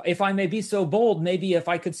if I may be so bold, maybe if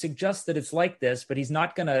I could suggest that it's like this, but he's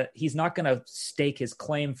not gonna stake his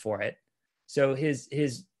claim for it. So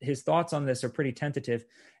his thoughts on this are pretty tentative.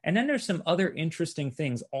 And then there's some other interesting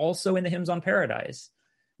things also in the Hymns on Paradise,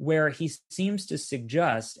 where he seems to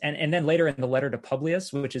suggest, and then later in the letter to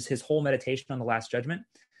Publius, which is his whole meditation on the Last Judgment.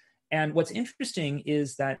 And what's interesting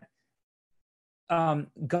is that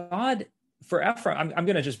God, for Ephraim, I'm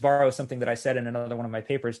going to just borrow something that I said in another one of my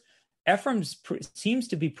papers. Ephraim seems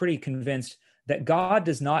to be pretty convinced that God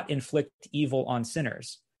does not inflict evil on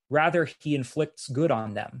sinners. Rather, he inflicts good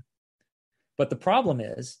on them. But the problem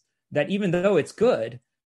is that even though it's good,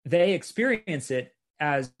 they experience it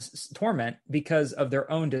as torment because of their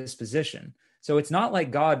own disposition. So it's not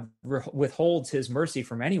like God withholds his mercy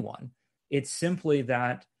from anyone. It's simply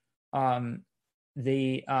that he'll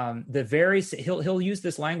use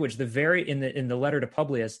this language, in the letter to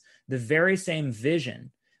Publius, the very same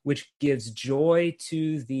vision which gives joy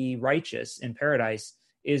to the righteous in paradise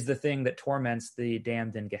is the thing that torments the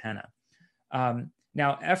damned in Gehenna.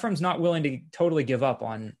 Now, Ephraim's not willing to totally give up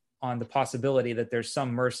on the possibility that there's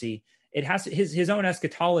some mercy. It has his own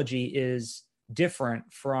eschatology is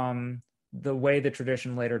different from the way the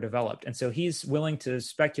tradition later developed, and so he's willing to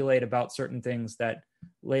speculate about certain things that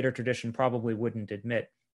later tradition probably wouldn't admit.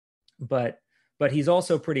 But he's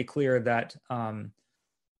also pretty clear that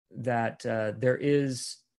there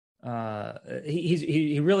is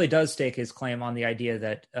he really does stake his claim on the idea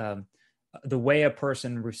that the way a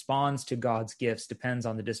person responds to God's gifts depends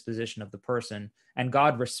on the disposition of the person, and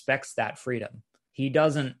God respects that freedom. He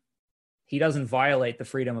doesn't violate the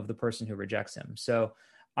freedom of the person who rejects him. So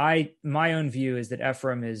my own view is that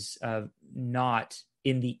Ephraim is not,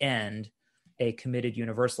 in the end, a committed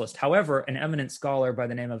universalist. However, an eminent scholar by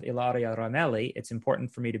the name of Ilaria Ramelli, it's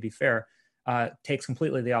important for me to be fair, takes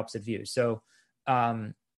completely the opposite view. So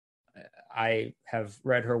I have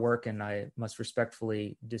read her work and I must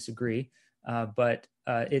respectfully disagree, but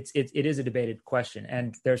it is a debated question,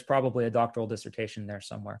 and there's probably a doctoral dissertation there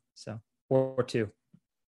somewhere, so or two.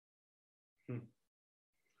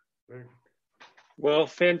 Well,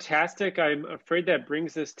 fantastic. I'm afraid that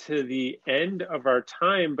brings us to the end of our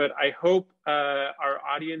time, but I hope our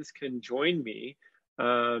audience can join me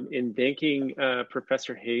in thanking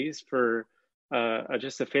Professor Hayes for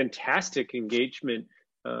just a fantastic engagement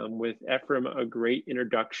with Ephraim, a great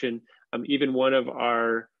introduction. Even one of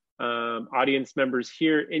our audience members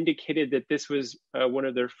here indicated that this was one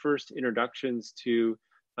of their first introductions to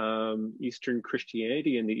Eastern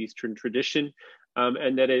Christianity and the Eastern tradition,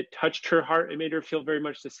 and that it touched her heart and made her feel very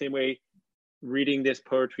much the same way reading this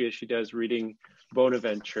poetry as she does reading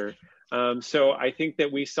Bonaventure. So I think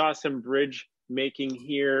that we saw some bridge making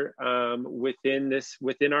here within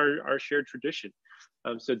our shared tradition.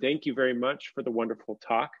 So thank you very much for the wonderful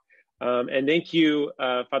talk. And thank you,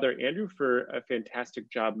 Father Andrew, for a fantastic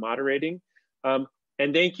job moderating. And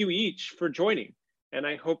thank you each for joining. And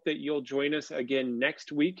I hope that you'll join us again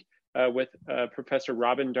next week with Professor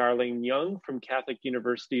Robin Darling-Young from Catholic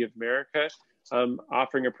University of America,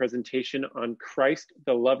 offering a presentation on Christ,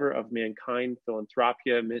 the lover of mankind,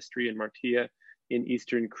 philanthropia, mystery, and martyria in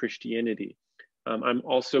Eastern Christianity. I'm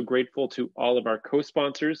also grateful to all of our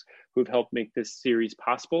co-sponsors who've helped make this series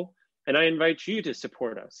possible. And I invite you to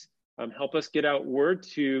support us. Help us get out word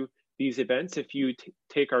to these events. If you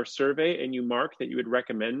take our survey and you mark that you would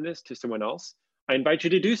recommend this to someone else, I invite you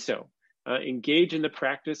to do so. Engage in the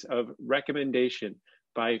practice of recommendation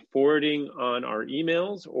by forwarding on our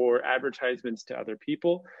emails or advertisements to other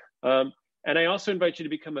people. And I also invite you to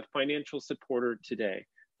become a financial supporter today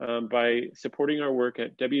by supporting our work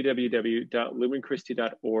at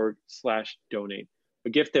www.lumenchristi.org/donate. A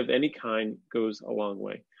gift of any kind goes a long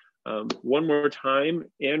way. One more time,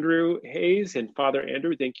 Andrew Hayes and Father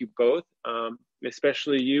Andrew, thank you both,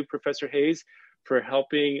 especially you, Professor Hayes, for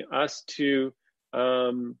helping us to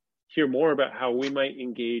hear more about how we might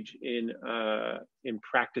engage in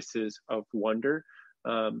practices of wonder,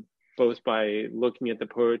 both by looking at the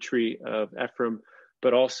poetry of Ephraim,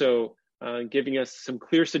 but also giving us some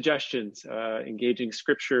clear suggestions, engaging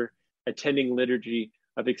scripture, attending liturgy,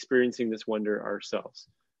 of experiencing this wonder ourselves.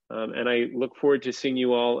 And I look forward to seeing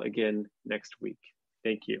you all again next week.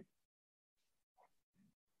 Thank you.